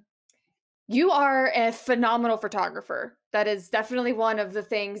 um, you are a phenomenal photographer. That is definitely one of the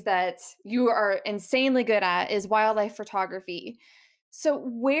things that you are insanely good at, is wildlife photography. So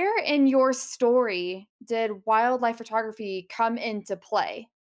where in your story did wildlife photography come into play?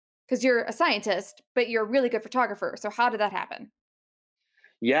 Because you're a scientist, but you're a really good photographer. So how did that happen?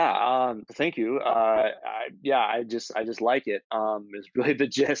 Yeah, thank you. Yeah, I just like it. Is really the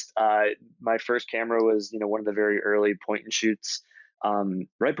gist. My first camera was, one of the very early point and shoots.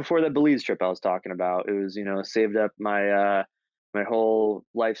 Right before that Belize trip I was talking about. It was, saved up my whole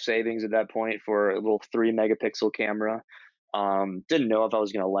life savings at that point for a little 3 megapixel camera. Didn't know if I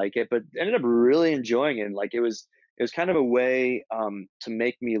was gonna like it, but ended up really enjoying it. Like, it was kind of a way to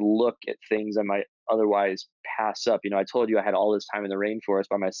make me look at things I might otherwise pass up. I told you I had all this time in the rainforest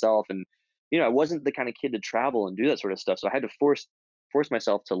by myself, and I wasn't the kind of kid to travel and do that sort of stuff. So I had to force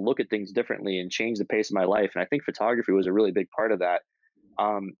myself to look at things differently and change the pace of my life. And I think photography was a really big part of that.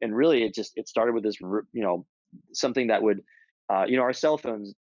 And really, it started with this, something that would, our cell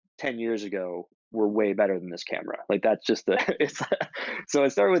phones 10 years ago were way better than this camera. Like, that's just the it's so I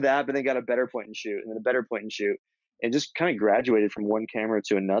started with that, but then got a better point and shoot, and then a better point and shoot, and just kind of graduated from one camera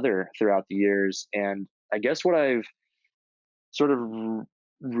to another throughout the years. And I guess what I've sort of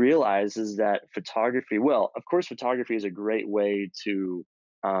realized is that photography, well, of course, photography is a great way to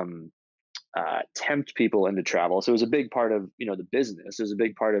um, tempt people into travel. So it was a big part of the business. It was a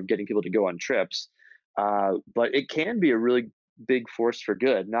big part of getting people to go on trips. But it can be a really big force for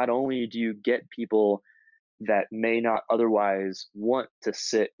good. Not only do you get people that may not otherwise want to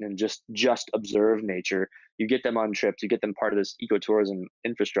sit and just observe nature, you get them on trips, you get them part of this ecotourism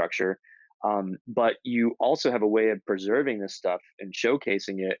infrastructure. But you also have a way of preserving this stuff and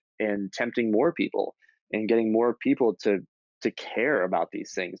showcasing it and tempting more people and getting more people to care about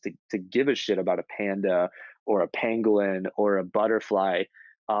these things, to give a shit about a panda or a pangolin or a butterfly.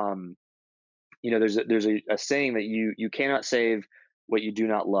 Um, there's a saying that you cannot save what you do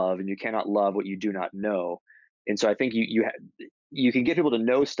not love, and you cannot love what you do not know. And so I think you can get people to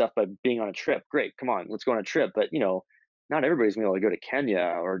know stuff by being on a trip. Great, come on, let's go on a trip. But not everybody's gonna be able to go to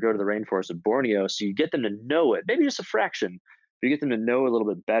Kenya or go to the rainforest of Borneo. So you get them to know it, maybe just a fraction, but you get them to know a little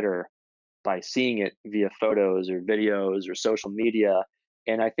bit better by seeing it via photos or videos or social media.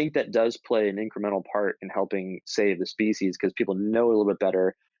 And I think that does play an incremental part in helping save the species because people know a little bit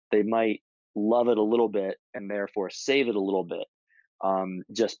better. They might love it a little bit and therefore save it a little bit,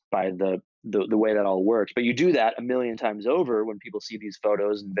 just by the way that all works. But you do that a million times over when people see these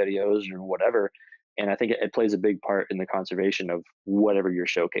photos and videos or whatever. And I think it plays a big part in the conservation of whatever you're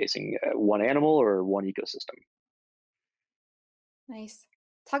showcasing, one animal or one ecosystem. Nice.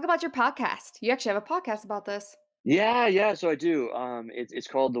 Talk about your podcast. You actually have a podcast about this. Yeah, yeah. So I do. It's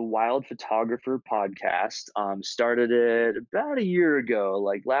called the Wild Photographer Podcast. Started it about a year ago,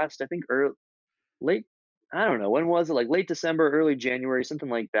 like last I think late, I don't know, when was it? Like late December, early January, something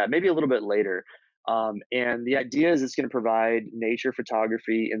like that, maybe a little bit later. And the idea is it's going to provide nature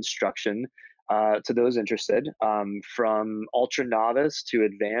photography instruction to those interested, from ultra novice to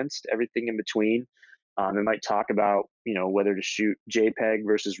advanced, everything in between. It might talk about, whether to shoot JPEG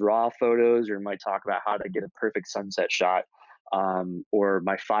versus RAW photos, or it might talk about how to get a perfect sunset shot, or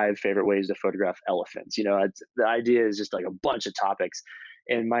my 5 favorite ways to photograph elephants. The idea is just like a bunch of topics.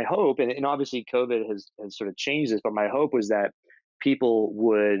 And my hope, and obviously COVID has sort of changed this, but my hope was that people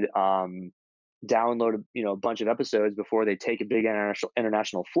would download a bunch of episodes before they take a big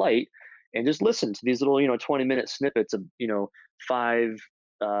international flight and just listen to these little 20-minute snippets of 5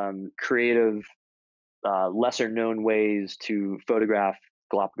 creative, lesser known ways to photograph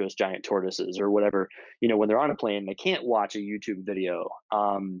Galapagos giant tortoises or whatever. When they're on a plane, they can't watch a YouTube video.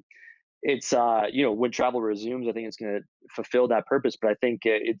 It's when travel resumes, I think it's going to fulfill that purpose. But I think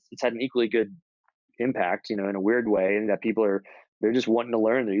it's had an equally good impact, in a weird way, and that they're just wanting to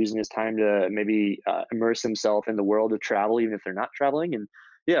learn. They're using this time to maybe immerse themselves in the world of travel, even if they're not traveling. And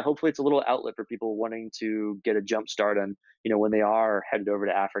yeah, hopefully it's a little outlet for people wanting to get a jump start on, when they are headed over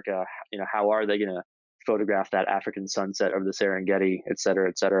to Africa, how are they going to photograph that African sunset over the Serengeti, et cetera,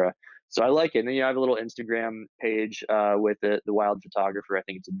 et cetera. So I like it. And then I have a little Instagram page with the wild photographer. I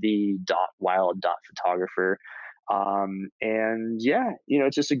think it's the.wild.photographer. And yeah,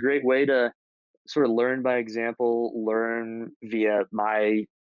 it's just a great way to sort of learn by example, learn via my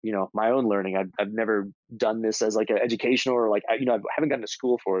own learning. I've never done this as like an educational, or like, I haven't gone to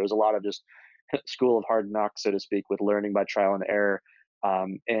school for it. There's a lot of just school of hard knocks, so to speak, with learning by trial and error.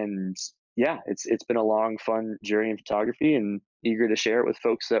 And yeah, it's been a long, fun journey in photography, and eager to share it with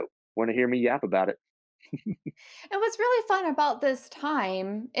folks that want to hear me yap about it. And what's really fun about this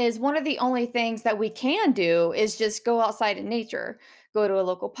time is one of the only things that we can do is just go outside in nature, go to a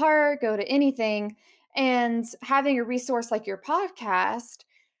local park, go to anything. And having a resource like your podcast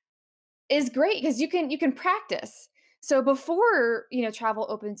is great because you can practice. So before, travel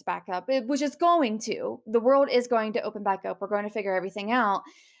opens back up, which is going to, the world is going to open back up. We're going to figure everything out.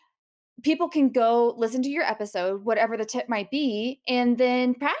 People can go listen to your episode, whatever the tip might be, and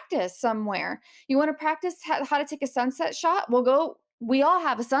then practice somewhere. You want to practice how to take a sunset shot? We'll go. We all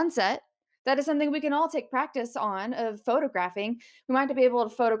have a sunset. That is something we can all take practice on of photographing. We might not be able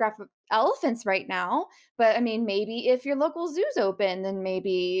to photograph elephants right now, but I mean, maybe if your local zoo's open, then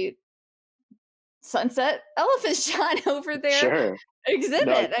maybe sunset elephant shot over there Sure. No,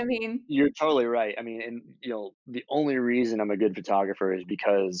 exhibit. I mean, you're totally right. I mean, and the only reason I'm a good photographer is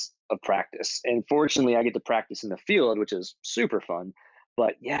because of practice. And fortunately, I get to practice in the field, which is super fun.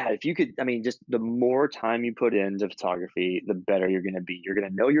 But yeah, if you could, I mean, just the more time you put into photography, the better you're going to be. You're going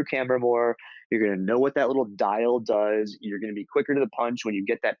to know your camera more. You're going to know what that little dial does. You're going to be quicker to the punch when you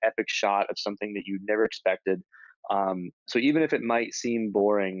get that epic shot of something that you never expected. So even if it might seem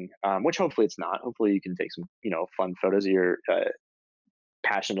boring, which hopefully it's not, hopefully you can take some, fun photos of your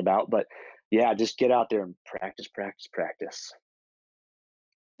passionate about. But yeah, just get out there and practice, practice, practice.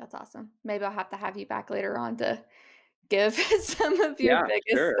 that's awesome. Maybe I'll have to have you back later on to give some of your Yeah, biggest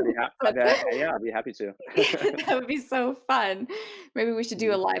sure. tips. Yeah, I'd be happy to. That would be so fun. Maybe we should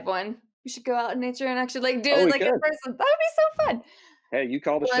do a Mhm. live one. We should go out in nature and actually, like, do Oh, it, we like, in could. person. That would be so fun. Hey, you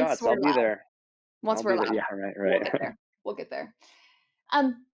call the Once shots. we're I'll be allowed. there. Once I'll we're be there. allowed. Yeah, right, We'll right. get there. We'll get there.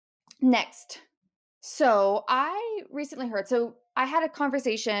 Um, Next. So I recently heard, so I had a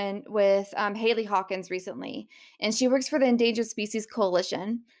conversation with Haley Hawkins recently, and she works for the Endangered Species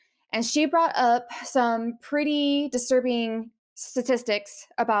Coalition. And she brought up some pretty disturbing statistics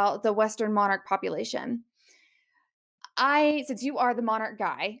about the Western monarch population. Since you are the monarch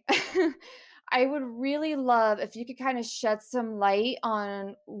guy, I would really love if you could kind of shed some light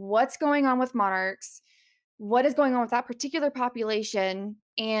on what's going on with monarchs, what is going on with that particular population,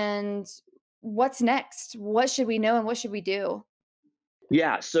 and what's next? What should we know and what should we do?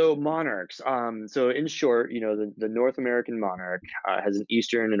 Yeah, so monarchs. So in short, the North American monarch has an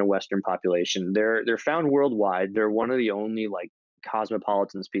eastern and a western population. They're found worldwide. They're one of the only like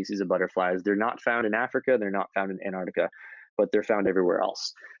cosmopolitan species of butterflies. They're not found in Africa. They're not found in Antarctica, but they're found everywhere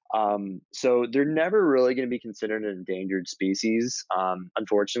else. So they're never really going to be considered an endangered species,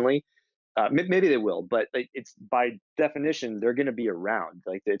 unfortunately. Maybe they will, but like, it's by definition they're going to be around.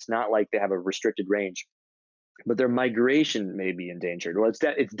 Like it's not like they have a restricted range, but their migration may be endangered. Well,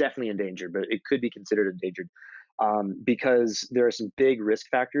 it's definitely endangered, but it could be considered endangered because there are some big risk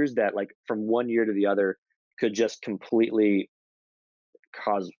factors that, like, from one year to the other, could just completely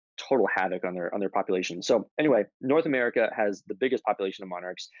cause total havoc on their population. So anyway, North America has the biggest population of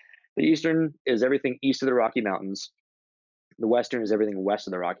monarchs. The eastern is everything east of the Rocky Mountains. The western is everything west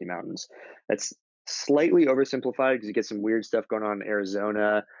of the Rocky Mountains. That's slightly oversimplified because you get some weird stuff going on in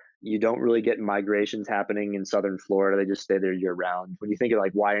Arizona. You don't really get migrations happening in southern Florida. They just stay there year round. When you think of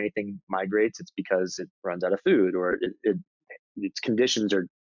like why anything migrates, it's because it runs out of food or its conditions are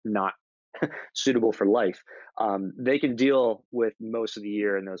not suitable for life. They can deal with most of the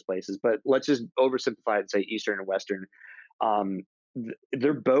year in those places, but let's just oversimplify it and say eastern and western. Um,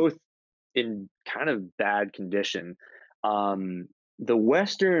 they're both in kind of bad condition. Um, the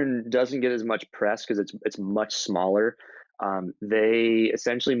Western doesn't get as much press because it's much smaller. They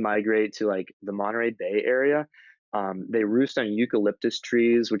essentially migrate to like the Monterey Bay area. They roost on eucalyptus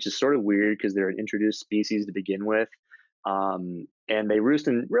trees, which is sort of weird because they're an introduced species to begin with. And they roost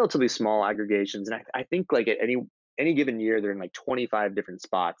in relatively small aggregations. And I think like at any given year, they're in like 25 different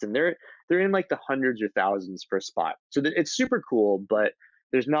spots, and they're in like the hundreds or thousands per spot. So it's super cool, but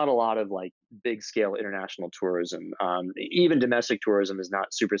there's not a lot of like big scale international tourism. Even domestic tourism is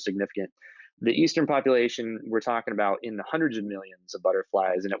not super significant. The eastern population, we're talking about in the hundreds of millions of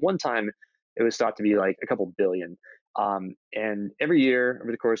butterflies, and at one time, it was thought to be like a couple billion. And every year,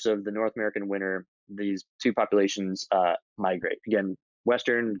 over the course of the North American winter, these two populations migrate. Again,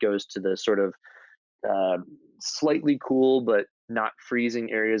 western goes to the sort of uh, slightly cool but not freezing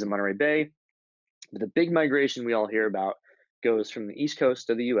areas of Monterey Bay. The big migration we all hear about goes from the east coast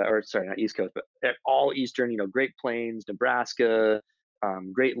of the U.S., or sorry, not east coast, but all eastern, Great Plains, Nebraska,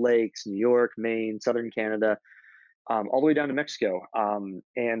 Great Lakes, New York, Maine, southern Canada, all the way down to Mexico.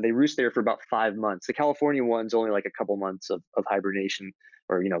 And they roost there for about 5 months. The California one's only like a couple months of hibernation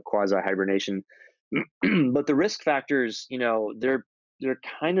or, quasi hibernation. But the risk factors, they're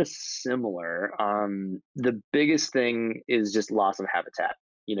kind of similar. The biggest thing is just loss of habitat,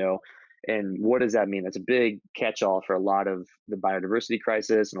 you know, and what does that mean? That's a big catch-all for a lot of the biodiversity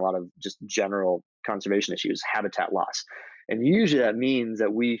crisis and a lot of just general conservation issues, habitat loss. And usually that means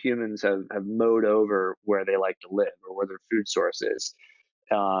that we humans have mowed over where they like to live or where their food source is.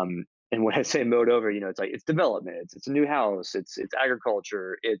 And when I say mowed over, it's like it's development, it's a new house, it's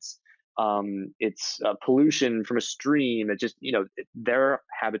agriculture, it's pollution from a stream. It just their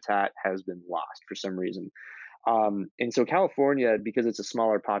habitat has been lost for some reason. And so California, because it's a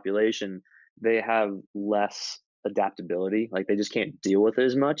smaller population, they have less adaptability. Like they just can't deal with it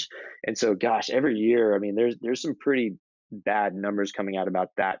as much. And so, gosh, every year, I mean, there's some pretty bad numbers coming out about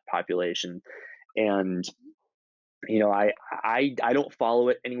that population. And I don't follow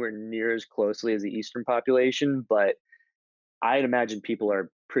it anywhere near as closely as the eastern population, but I'd imagine people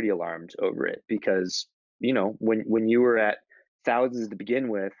are pretty alarmed over it because, when you were at thousands to begin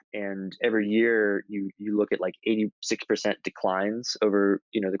with, and every year you look at like 86% declines over,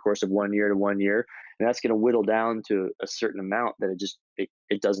 the course of 1 year to 1 year, and that's going to whittle down to a certain amount that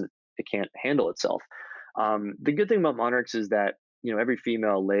it doesn't, it can't handle itself. The good thing about monarchs is that, every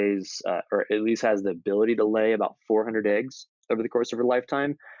female lays, or at least has the ability to lay about 400 eggs over the course of her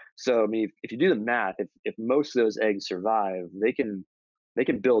lifetime. So I mean, if you do the math, if most of those eggs survive, they can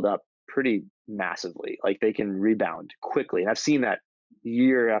build up pretty massively. Like they can rebound quickly, and I've seen that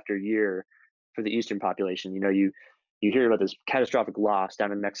year after year for the eastern population. You hear about this catastrophic loss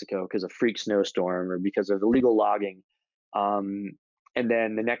down in Mexico because of freak snowstorm or because of illegal logging, um, and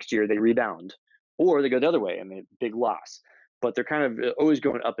then the next year they rebound, or they go the other way and they big loss. But they're kind of always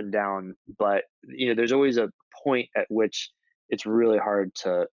going up and down. But there's always a point at which it's really hard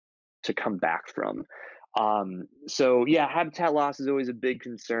to come back from. So yeah, habitat loss is always a big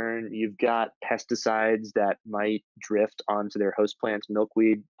concern. You've got pesticides that might drift onto their host plants.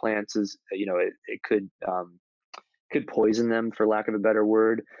 Milkweed plants is, it could poison them, for lack of a better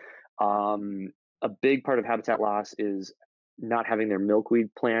word. A big part of habitat loss is not having their milkweed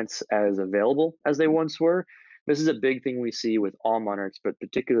plants as available as they once were. This is a big thing we see with all monarchs, but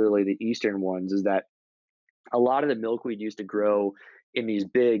particularly the eastern ones, is that a lot of the milkweed used to grow in these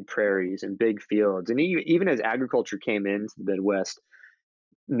big prairies and big fields. And even as agriculture came into the Midwest,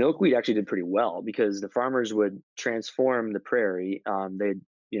 milkweed actually did pretty well because the farmers would transform the prairie. They'd,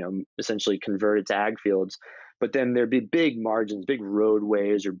 essentially convert it to ag fields, but then there'd be big margins, big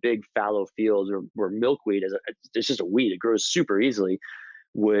roadways, or big fallow fields, or where milkweed it's just a weed. It grows super easily,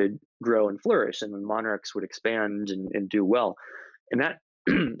 would grow and flourish, and the monarchs would expand and do well. And that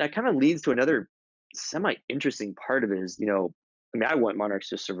that kind of leads to another semi interesting part of it is, I mean, I want monarchs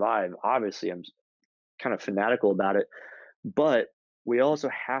to survive. Obviously, I'm kind of fanatical about it, but we also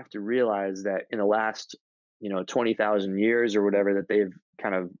have to realize that in the last, 20,000 years or whatever that they've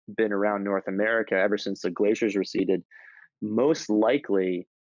kind of been around North America ever since the glaciers receded, most likely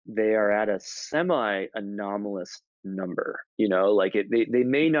they are at a semi anomalous number. Like they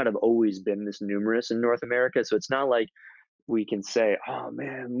may not have always been this numerous in North America. So it's not like we can say, oh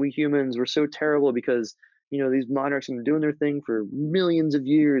man, we humans were so terrible because, these monarchs have been doing their thing for millions of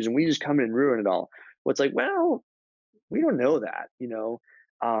years and we just come in and ruin it all. Well, it's like, well, we don't know that,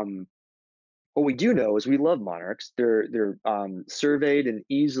 Um, what we do know is we love monarchs. They're surveyed and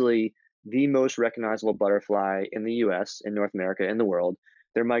easily the most recognizable butterfly in the U.S., in North America, in the world.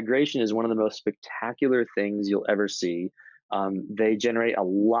 Their migration is one of the most spectacular things you'll ever see. They generate a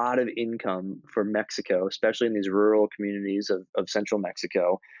lot of income for Mexico, especially in these rural communities of central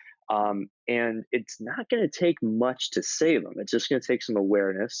Mexico. And it's not going to take much to save them. It's just going to take some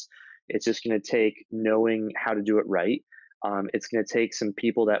awareness. It's just going to take knowing how to do it right. It's going to take some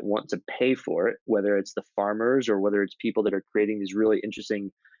people that want to pay for it, whether it's the farmers or whether it's people that are creating these really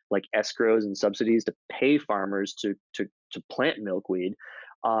interesting like escrows and subsidies to pay farmers to plant milkweed.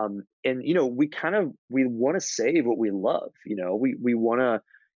 And we want to save what we love. We want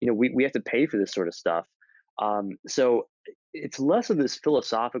to, we have to pay for this sort of stuff. So it's less of this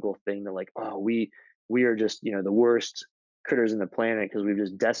philosophical thing that like, oh, we are just, the worst critters in the planet because we've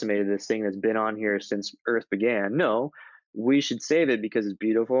just decimated this thing that's been on here since Earth began. No, we should save it because it's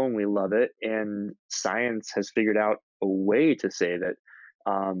beautiful and we love it, and science has figured out a way to save it.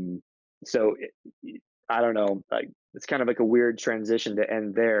 Um, so I don't know, like it's kind of like a weird transition to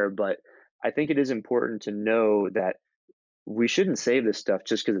end there, but I think it is important to know that we shouldn't save this stuff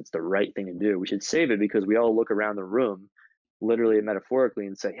just because it's the right thing to do. We should save it because we all look around the room, literally and metaphorically,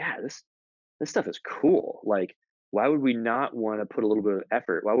 and say, "Yeah, this stuff is cool." Like, why would we not want to put a little bit of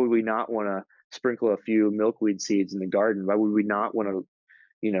effort? Why would we not want to sprinkle a few milkweed seeds in the garden? Why would we not want to,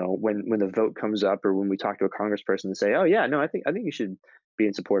 when the vote comes up or when we talk to a congressperson and say, "Oh yeah, no, I think you should be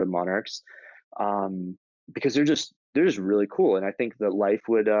in support of monarchs," um, because they're just really cool, and I think that life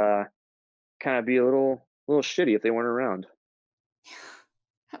would kind of be a little shitty if they weren't around.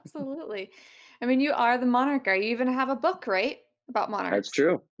 Absolutely. I mean, you are the monarch. You even have a book, right? About That's monarchs.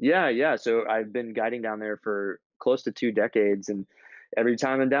 true. Yeah, yeah. So I've been guiding down there for close to 2 decades, and every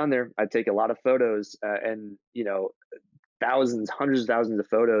time I'm down there, I take a lot of photos, and thousands, hundreds of thousands of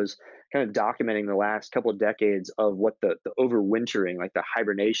photos, kind of documenting the last couple of decades of what the overwintering, like the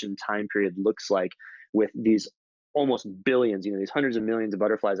hibernation time period, looks like with these almost billions, these hundreds of millions of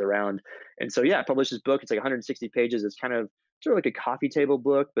butterflies around. And so, yeah, I published this book. It's like 160 pages. It's kind of sort of like a coffee table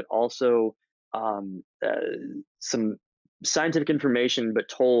book, but also some scientific information, but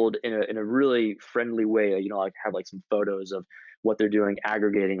told in a really friendly way. I have like some photos of what they're doing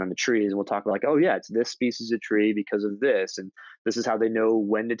aggregating on the trees, and we'll talk about like, oh yeah, it's this species of tree because of this, and this is how they know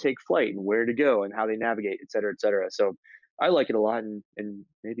when to take flight and where to go and how they navigate, et cetera, et cetera. So I like it a lot, and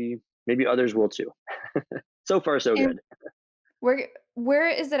maybe others will too. So far so And good. where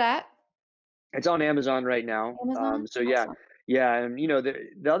is it at? It's on Amazon right now. Amazon? So yeah, Awesome. yeah, and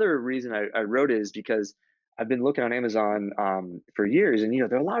the other reason I wrote it is because I've been looking on Amazon for years, and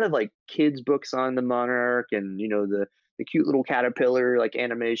there are a lot of like kids books on the monarch, and the cute little caterpillar like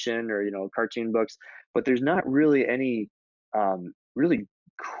animation or cartoon books, but there's not really any really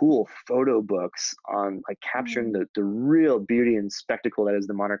cool photo books on like capturing Mm. the real beauty and spectacle that is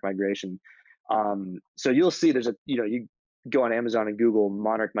the monarch migration. So you'll see there's you go on Amazon and Google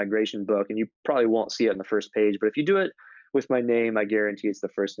monarch migration book, and you probably won't see it on the first page. But if you do it with my name, I guarantee it's the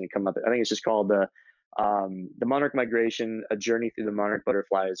first thing to come up. I think it's just called the monarch migration: a journey through the monarch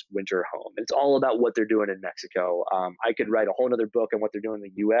butterfly's winter home. It's all about what they're doing in Mexico. I could write a whole other book on what they're doing in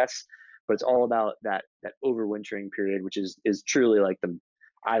the U.S., but it's all about that overwintering period, which is truly like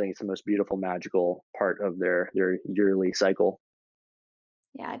I think it's the most beautiful, magical part of their yearly cycle.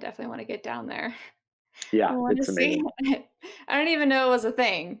 Yeah, I definitely wanna get down there. I Yeah, wanna it's see amazing. it. I didn't even know it was a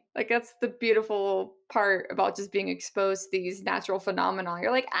thing. Like, that's the beautiful part about just being exposed to these natural phenomena.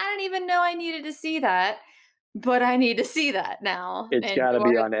 You're like, "I didn't even know I needed to see that, but I need to see that now." It's And got the to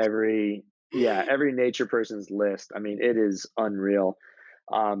more be on every nature person's list. I mean, it is unreal.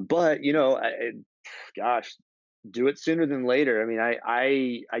 But gosh, do it sooner than later. I mean,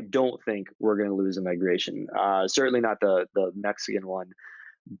 I don't think we're going to lose a migration. Certainly not the Mexican one.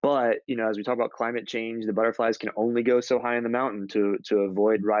 But as we talk about climate change, the butterflies can only go so high in the mountain to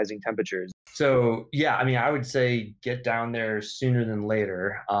avoid rising temperatures. So yeah, I mean, I would say get down there sooner than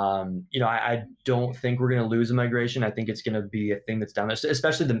later. I don't think we're going to lose a migration. I think it's going to be a thing that's down there,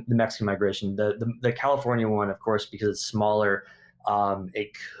 especially the Mexican migration. The California one, of course, because it's smaller,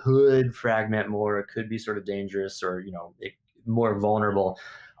 it could fragment more. It could be sort of dangerous, or more vulnerable.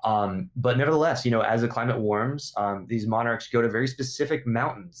 But nevertheless, as the climate warms, these monarchs go to very specific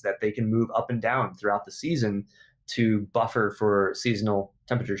mountains that they can move up and down throughout the season to buffer for seasonal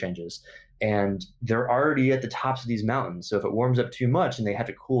temperature changes. And they're already at the tops of these mountains. So if it warms up too much and they have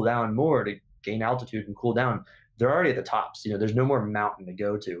to cool down more to gain altitude and cool down, they're already at the tops. There's no more mountain to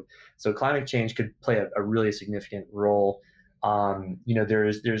go to. So climate change could play a really significant role.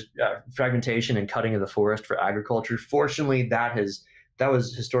 There's fragmentation and cutting of the forest for agriculture. Fortunately, that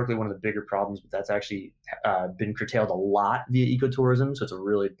was historically one of the bigger problems, but that's actually been curtailed a lot via ecotourism. So it's a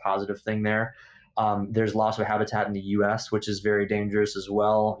really positive thing there. There's loss of habitat in the U.S., which is very dangerous as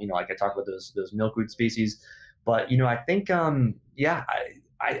well. Like I talked about those milkweed species, but I think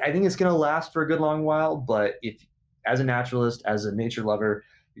I think it's going to last for a good long while. But if, as a naturalist, as a nature lover,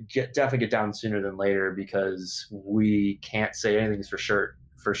 definitely get down sooner than later, because we can't say anything's for sure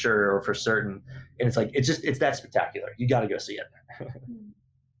or for certain. And it's that spectacular. You got to go see it. Mm.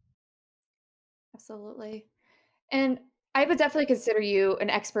 Absolutely. And I would definitely consider you an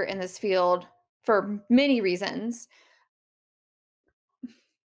expert in this field for many reasons.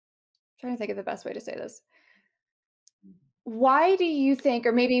 Trying to think of the best way to say this. Why do you think,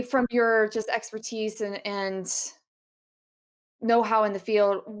 or maybe from your just expertise and know-how in the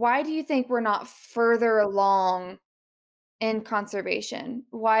field, why do you think we're not further along in conservation?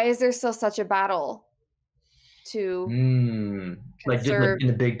 Why is there still such a battle to Like just like conserve? in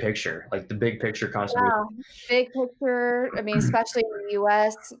the big picture, like the big picture conservation. Yeah, big picture. I mean, especially in the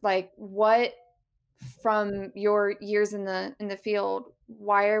US, like what from your years in the field,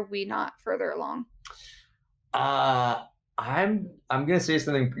 why are we not further along? Uh, I'm gonna say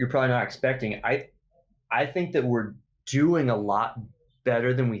something you're probably not expecting. I think that we're doing a lot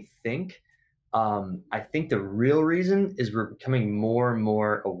better than we think. I think the real reason is we're becoming more and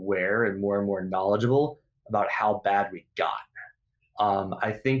more aware and more knowledgeable about how bad we got.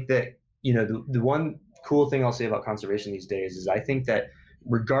 I think that the one cool thing I'll say about conservation these days is I think that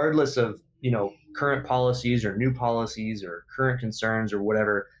regardless of current policies or new policies or current concerns or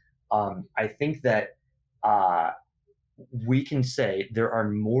whatever, I think that uh, we can say there are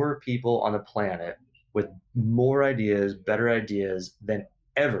more people on the planet with more ideas, better ideas than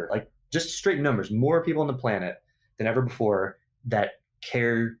ever. Like just straight numbers, more people on the planet than ever before that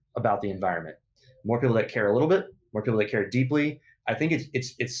care about the environment. More people that care a little bit, more people that care deeply. I think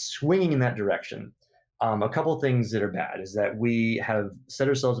it's swinging in that direction. A couple of things that are bad is that we have set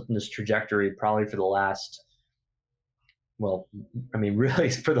ourselves up in this trajectory probably for the last, well, I mean, really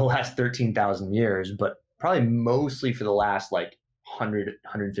for the last 13,000 years, but probably mostly for the last like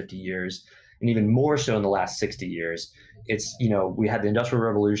 100, years, and even more so in the last 60 years. We had the Industrial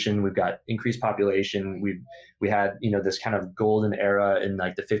Revolution, we've got increased population, we had, this kind of golden era in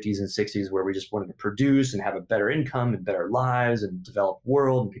like the 50s and 60s where we just wanted to produce and have a better income and better lives and develop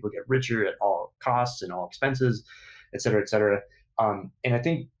world and people get richer at all costs and all expenses, et cetera, et cetera. And I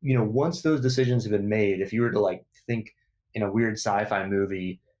think, once those decisions have been made, if you were to like think in a weird sci-fi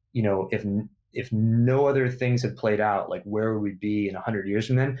movie, if no other things had played out, like where would we be in 100 years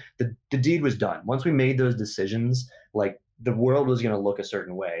from then? The deed was done. Once we made those decisions, like the world was going to look a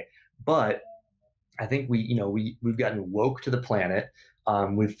certain way. But I think we've gotten woke to the planet.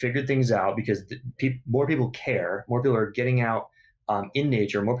 We've figured things out because more people care. More people are getting out in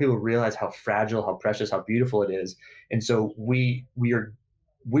nature. More people realize how fragile, how precious, how beautiful it is, and so we're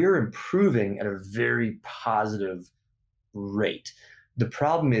improving at a very positive rate. The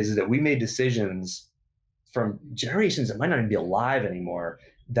problem is that we made decisions from generations that might not even be alive anymore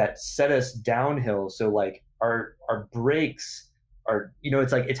that set us downhill. So like our brakes are,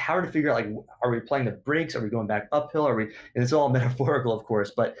 it's like it's hard to figure out, like, are we playing the brakes? Are we going back uphill? Are we? And it's all metaphorical, of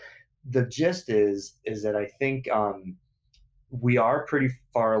course. But the gist is that I think we are pretty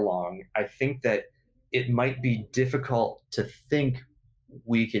far along. I think that it might be difficult to think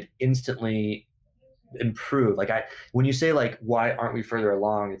we could instantly improve. When you say like, why aren't we further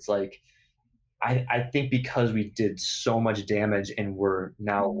along? It's like, I think because we did so much damage and we're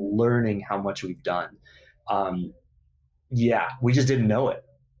now learning how much we've done. Yeah, we just didn't know it.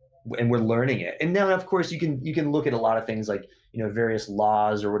 and we're learning it. And now, of course, you can look at a lot of things like, various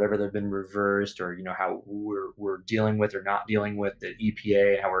laws or whatever that have been reversed, or how we're dealing with or not dealing with the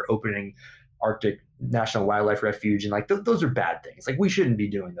EPA, and how we're opening Arctic National Wildlife Refuge, and like those are bad things. Like, we shouldn't be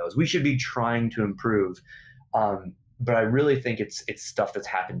doing those. We should be trying to improve. But I really think it's stuff that's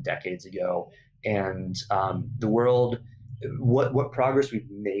happened decades ago, and the world, what progress we've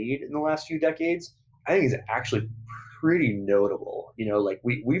made in the last few decades, I think is actually pretty notable. Like,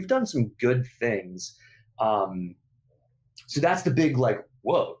 we've done some good things. So that's the big, like,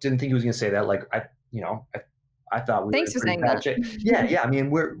 whoa, didn't think he was going to say that. Like, I thought we Thanks were for in pretty saying bad that. shape. Yeah. I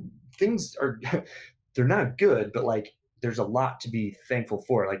mean, things are, they're not good, but like, there's a lot to be thankful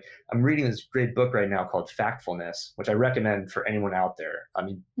for. Like, I'm reading this great book right now called Factfulness, which I recommend for anyone out there. I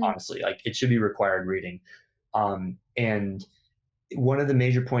mean, honestly, like, it should be required reading. And one of the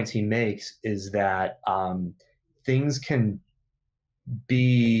major points he makes is that things can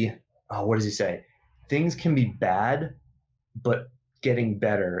be, what does he say? Things can be bad, but getting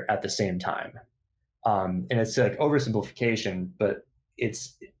better at the same time. And it's like oversimplification, but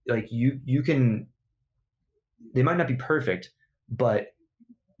it's like you can, they might not be perfect, but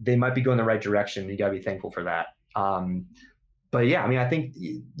they might be going the right direction. You gotta be thankful for that. But yeah, I mean, I think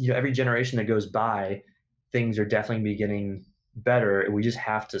every generation that goes by, things are definitely be getting better. We just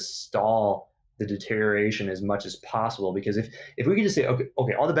have to stall the deterioration as much as possible, because if we could just say,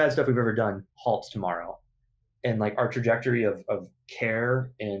 okay, all the bad stuff we've ever done halts tomorrow, and like our trajectory of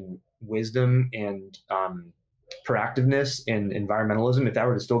care and wisdom and proactiveness and environmentalism, if that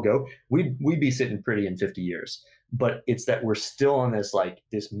were to still go, we'd be sitting pretty in 50 years. But it's that we're still on this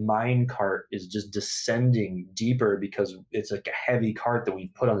mine cart is just descending deeper, because it's like a heavy cart that we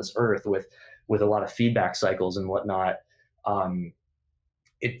put on this earth with a lot of feedback cycles and whatnot.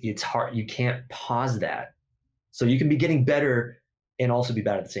 It's hard. You can't pause that. So you can be getting better and also be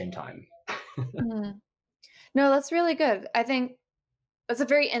bad at the same time. No, that's really good. I think that's a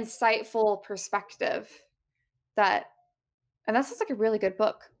very insightful perspective. And that sounds like a really good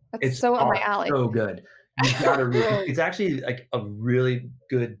book. That's so up my alley. So good. You gotta read it. It's actually like a really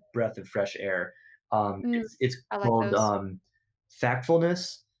good breath of fresh air. It's called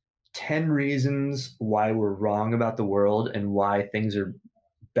Factfulness: 10 Reasons Why We're Wrong About the World and Why Things Are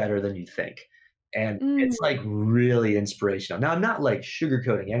Better Than You Think. And it's like really inspirational. Now, I'm not like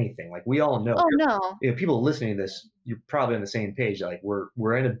sugarcoating anything. Like, we all know. Oh, no. People listening to this, you're probably on the same page. Like,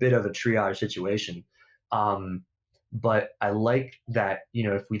 we're in a bit of a triage situation. But I like that,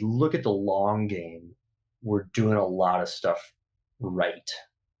 if we look at the long game, we're doing a lot of stuff right.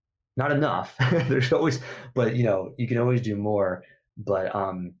 Not enough. There's always, but you can always do more. But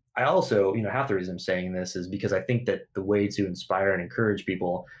I also, half the reason I'm saying this is because I think that the way to inspire and encourage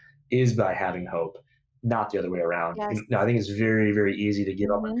people is by having hope, not the other way around. Yes. I think it's very, very easy to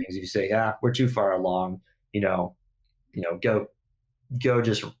give up on things if you say, yeah, we're too far along, go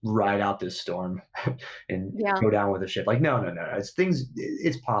just ride out this storm and go down with the ship. Like, no.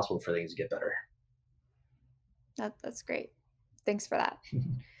 It's possible for things to get better. That's great. Thanks for that.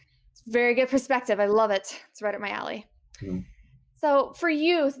 It's very good perspective. I love it. It's right up my alley. So for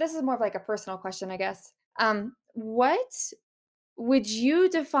you, this is more of like a personal question, I guess. What would you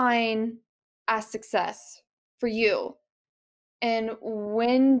define as success for you? And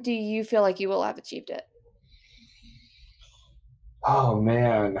when do you feel like you will have achieved it? Oh,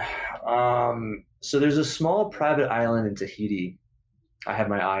 man. So there's a small private island in Tahiti I have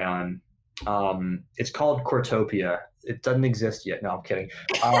my eye on. It's called Courtopia. It doesn't exist yet. No, I'm kidding.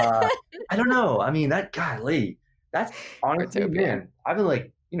 I don't know. I mean, golly, that's honestly, Courtopia. Man, I've been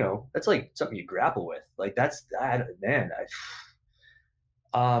like, that's like something you grapple with. Like, I'd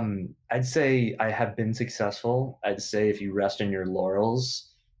say I have been successful. I'd say if you rest in your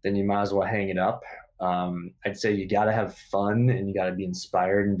laurels, then you might as well hang it up. I'd say you got to have fun, and you got to be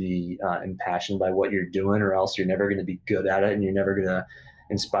inspired and be impassioned by what you're doing, or else you're never going to be good at it, and you're never going to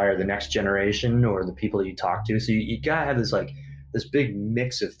inspire the next generation or the people that you talk to. So you got to have this big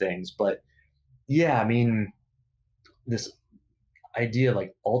mix of things. But yeah, I mean, this idea of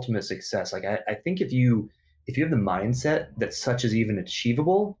like ultimate success, like I think if you have the mindset that such is even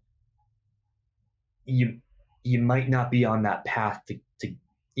achievable, you might not be on that path to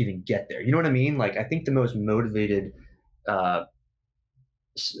even get there. You know what I mean? Like, I think the most motivated,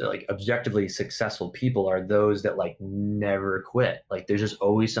 like objectively successful people are those that like never quit. Like, there's just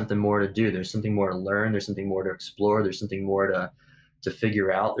always something more to do. There's something more to learn. There's something more to explore. There's something more to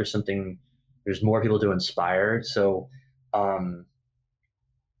figure out. There's more people to inspire. So,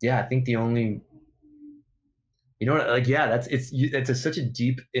 yeah, I think the only, like, yeah, it's such a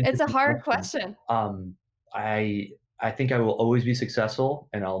deep, it's a hard question. I think I will always be successful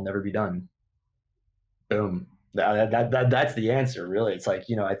and I'll never be done. Boom. That's the answer, really. It's like,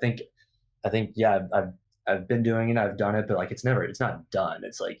 I think, yeah, I've been doing it, I've done it, but like, it's not done.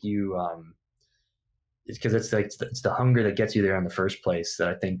 It's like it's because it's like, it's the hunger that gets you there in the first place that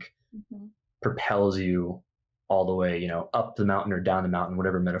I think propels you all the way, up the mountain or down the mountain,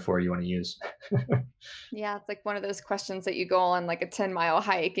 whatever metaphor you want to use. Yeah, it's like one of those questions that you go on like a 10-mile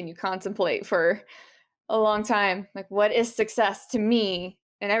hike and you contemplate for a long time. Like, what is success to me?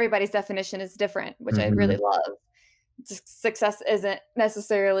 And everybody's definition is different, which I really love. Success isn't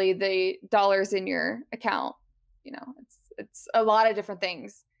necessarily the dollars in your account. It's a lot of different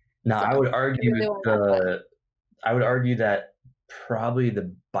things. Now, So I would argue really want to ask that. I would argue that probably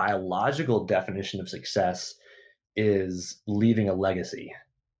the biological definition of success is leaving a legacy.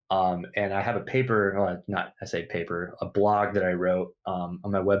 And I have a paper, well, not I say paper, a blog that I wrote on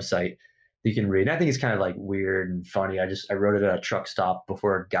my website that you can read. And I think it's kind of like weird and funny. I wrote it at a truck stop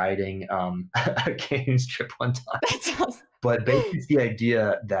before guiding a Canadian trip one time. That's awesome. But basically, it's the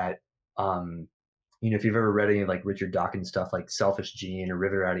idea that if you've ever read any of like Richard Dawkins stuff, like Selfish Gene or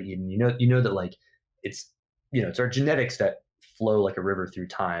River Out of Eden, you know that like it's it's our genetics that flow like a river through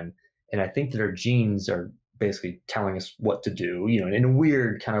time, and I think that our genes are basically telling us what to do, in a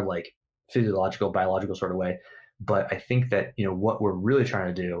weird kind of like physiological, biological sort of way. But I think that what we're really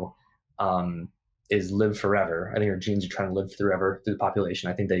trying to do is live forever. I think our genes are trying to live forever through the population.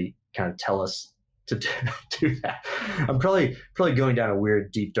 I think they kind of tell us to do that. I'm probably going down a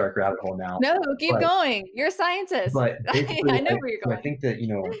weird, deep, dark rabbit hole now. No, keep going. You're a scientist. But I know where you're going. I think that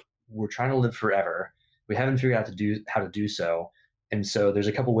we're trying to live forever. We haven't figured out how to do so, and so there's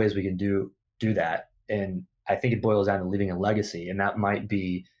a couple ways we can do that. And I think it boils down to leaving a legacy, and that might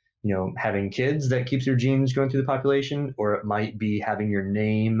be having kids that keeps your genes going through the population, or it might be having your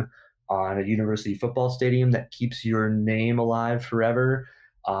name on a university football stadium that keeps your name alive forever.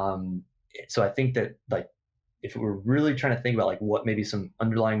 So I think that like if we're really trying to think about like what maybe some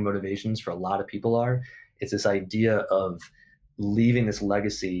underlying motivations for a lot of people are, it's this idea of leaving this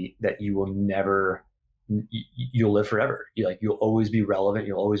legacy that you will never, you'll live forever. You'll always be relevant.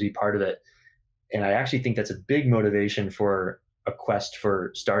 You'll always be part of it. And I actually think that's a big motivation for a quest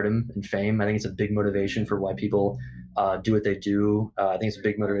for stardom and fame. I think it's a big motivation for why people do what they do. I think it's a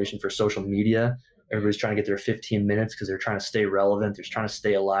big motivation for social media. Everybody's trying to get their 15 minutes because they're trying to stay relevant. They're trying to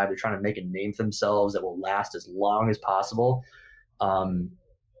stay alive. They're trying to make a name for themselves that will last as long as possible.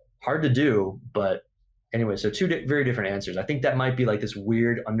 Hard to do, but anyway, so two very different answers. I think that might be like this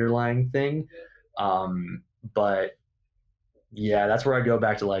weird underlying thing. But yeah, that's where I go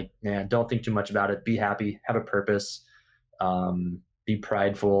back to like, man, don't think too much about it. Be happy, have a purpose, be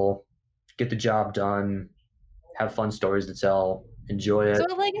prideful, get the job done, have fun stories to tell, enjoy it. So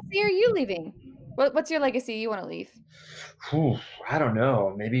what legacy are you leaving? What's your legacy you want to leave? I don't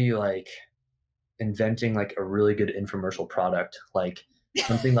know. Maybe like inventing like a really good infomercial product, like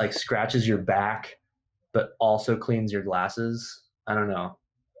something like scratches your back, but also cleans your glasses. I don't know.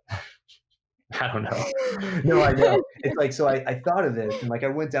 I don't know. No, I know. It's like, so I thought of this and like, I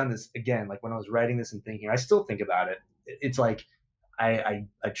went down this again, like when I was writing this and thinking, I still think about it. It's like, I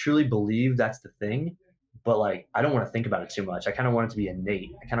truly believe that's the thing, but like, I don't want to think about it too much. I kind of want it to be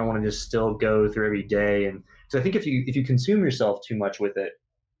innate. I kind of want to just still go through every day. And so I think if you consume yourself too much with it,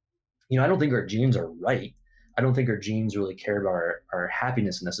 I don't think our genes are right. I don't think our genes really care about our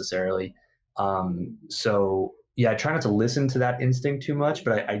happiness necessarily. So yeah, I try not to listen to that instinct too much,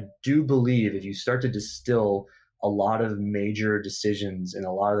 but I do believe if you start to distill a lot of major decisions and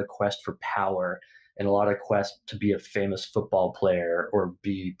a lot of the quest for power and a lot of quest to be a famous football player or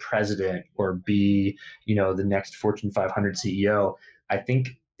be president or be, the next Fortune 500 CEO, I think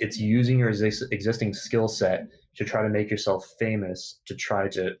it's using your existing skill set to try to make yourself famous, to try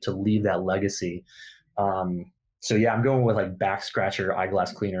to leave that legacy. So yeah, I'm going with like back scratcher,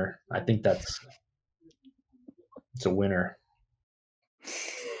 eyeglass cleaner. I think it's a winner.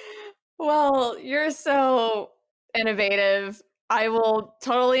 Well, you're so innovative. I will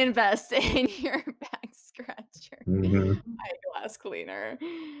totally invest in your back scratcher, eyeglass cleaner.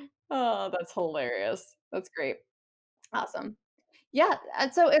 Oh, that's hilarious. That's great. Awesome. Yeah.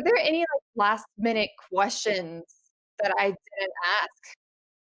 And so, are there any like last minute questions that I didn't ask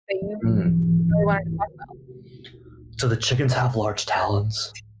that you really wanted to talk about? So the chickens have large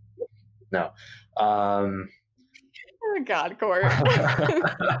talons? No. Oh God, Court.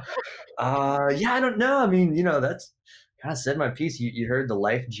 Yeah, I don't know. I mean, that's kind of said my piece. You heard the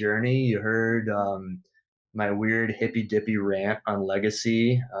life journey. You heard my weird hippy dippy rant on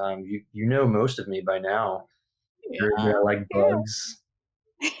legacy. You know most of me by now. Yeah. I like bugs.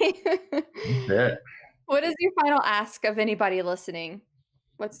 That's it. What is your final ask of anybody listening?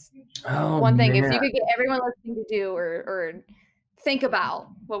 What's Oh one thing if you man. could get everyone listening to do or think about,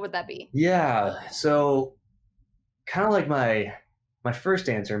 what would that be? Yeah. So kind of like my first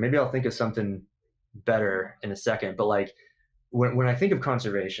answer, maybe I'll think of something better in a second, but like when I think of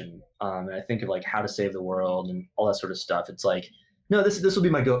conservation, and I think of like how to save the world and all that sort of stuff, it's like, no, this will be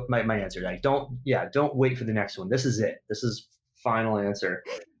my answer. Like, don't wait for the next one. This is it. This is final answer.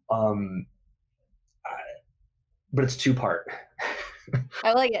 Um, I, but it's two part.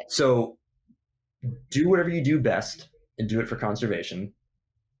 I like it. So do whatever you do best and do it for conservation.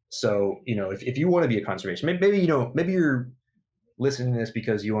 So, if you want to be a conservation, maybe you're listening to this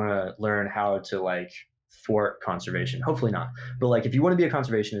because you want to learn how to like thwart conservation. Hopefully not. But like, if you want to be a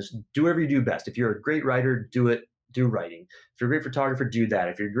conservationist, do whatever you do best. If you're a great writer, do it. Do writing. If you're a great photographer, do that.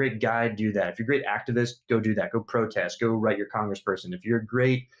 If you're a great guide, do that. If you're a great activist, go do that. Go protest. Go write your congressperson. If you're a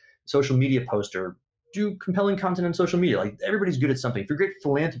great social media poster, do compelling content on social media. Like everybody's good at something. If you're a great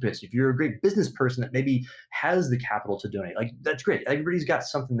philanthropist, if you're a great business person that maybe has the capital to donate, like that's great. Everybody's got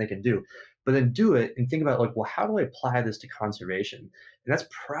something they can do. But then do it and think about like, well, how do I apply this to conservation? And that's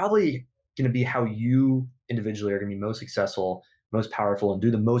probably going to be how you individually are going to be most successful, most powerful, and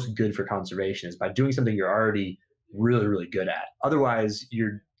do the most good for conservation is by doing something you're already really, really good at. Otherwise,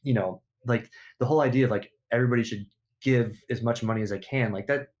 like the whole idea of like everybody should give as much money as I can, like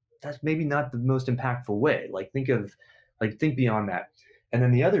that's maybe not the most impactful way. Like think beyond that. And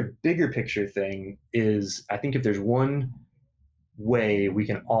then the other bigger picture thing is I think if there's one way we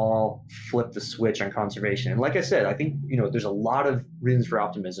can all flip the switch on conservation. And like I said, I think, there's a lot of reasons for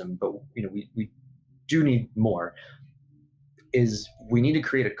optimism, but we do need more, is we need to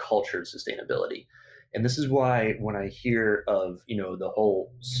create a culture of sustainability. And this is why when I hear of, the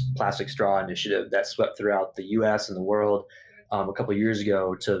whole plastic straw initiative that swept throughout the US and the world a couple of years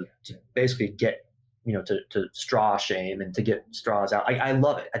ago to basically get, to straw shame and to get straws out. I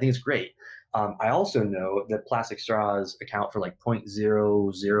love it. I think it's great. I also know that plastic straws account for like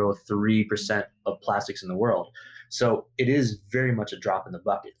 0.003% of plastics in the world. So it is very much a drop in the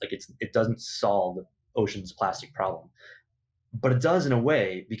bucket. Like it doesn't solve the ocean's plastic problem, but it does in a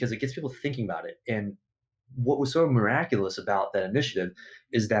way because it gets people thinking about it. And what was so miraculous about that initiative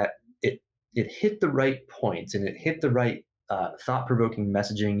is that it hit the right points and it hit the right thought-provoking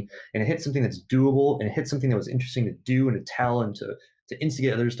messaging, and it hit something that's doable, and it hit something that was interesting to do and to tell and to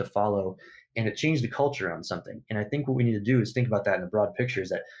instigate others to follow, and it changed the culture on something. And I think what we need to do is think about that in a broad picture, is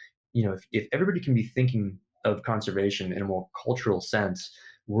that if everybody can be thinking of conservation in a more cultural sense,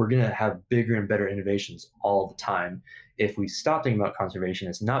 we're going to have bigger and better innovations all the time. If we stop thinking about conservation,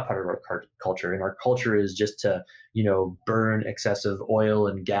 it's not part of our culture, and our culture is just to burn excessive oil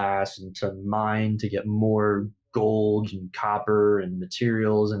and gas and to mine to get more gold and copper and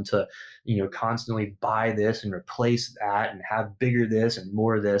materials, and to constantly buy this and replace that and have bigger this and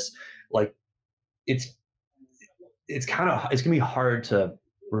more of this. Like it's gonna be hard to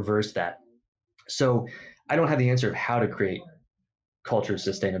reverse that. So I don't have the answer of how to create culture of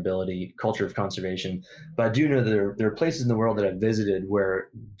sustainability, culture of conservation, but I do know that there are places in the world that I've visited where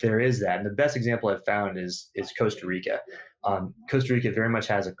there is that. And the best example I've found is Costa Rica. Costa Rica very much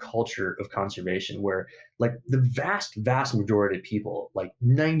has a culture of conservation where like the vast majority of people, like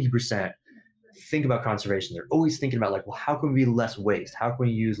 90%, think about conservation. They're always thinking about like, well, how can we be less waste? How can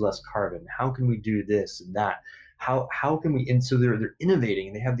we use less carbon? How can we do this and that? How can we? And so they're innovating,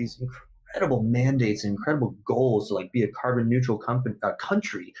 and they have these incredible mandates and incredible goals to like be a carbon neutral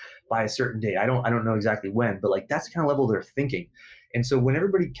country by a certain date. I don't know exactly when, but like that's the kind of level they're thinking. And so when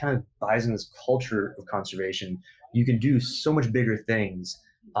everybody kind of buys in this culture of conservation, you can do so much bigger things.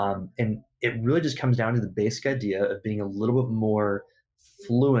 And it really just comes down to the basic idea of being a little bit more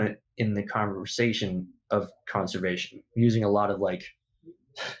fluent in the conversation of conservation, using a lot of like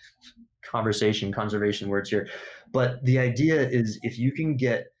conservation words here. But the idea is if you can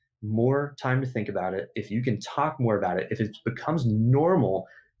get more time to think about it, if you can talk more about it, if it becomes normal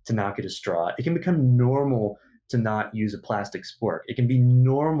to not get a straw, it can become normal to not use a plastic spork. It can be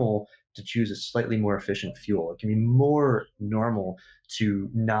normal to choose a slightly more efficient fuel. It can be more normal to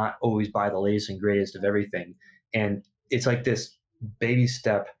not always buy the latest and greatest of everything. And it's like this baby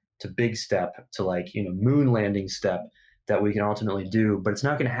step to big step to like, moon landing step that we can ultimately do, but it's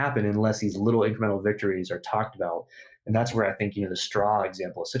not going to happen unless these little incremental victories are talked about. And that's where I think, the straw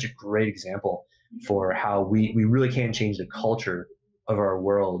example is such a great example for how we really can change the culture of our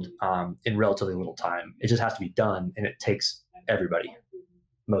world in relatively little time. It just has to be done, and it takes everybody,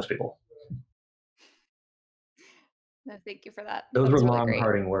 most people. No, thank you for that. Those That were was really long great.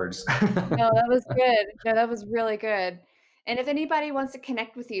 parting words. No, that was good. No, that was really good. And if anybody wants to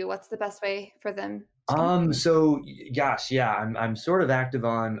connect with you, what's the best way for them? So gosh, yeah, I'm sort of active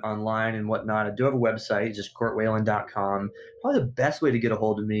online and whatnot. I do have a website, just courtwhelan.com. Probably the best way to get a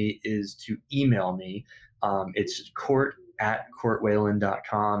hold of me is to email me. It's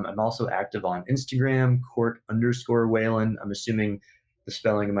court@courtwhelan.com. I'm also active on Instagram, court_Whelan. I'm assuming the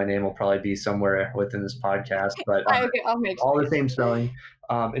spelling of my name will probably be somewhere within this podcast, but I'll make all sure. the same spelling.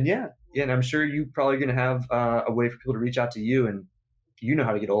 And yeah, and I'm sure you probably going to have a way for people to reach out to you, and you know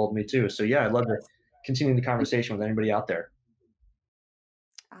how to get a hold of me too. So yeah, I'd love to continue the conversation with anybody out there.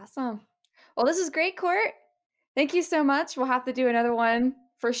 Awesome. Well, this is great, Court. Thank you so much. We'll have to do another one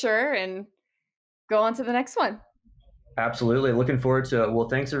for sure and go on to the next one. Absolutely. Looking forward to it. Well,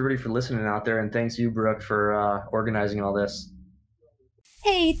 thanks everybody for listening out there. And thanks you, Brooke, for organizing all this.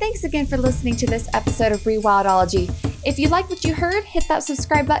 Hey, thanks again for listening to this episode of Rewildology. If you like what you heard, hit that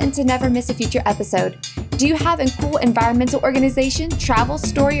subscribe button to never miss a future episode. Do you have a cool environmental organization, travel,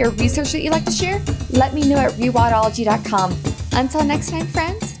 story, or research that you'd like to share? Let me know at rewildology.com. Until next time,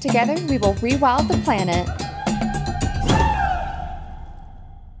 friends, together we will rewild the planet.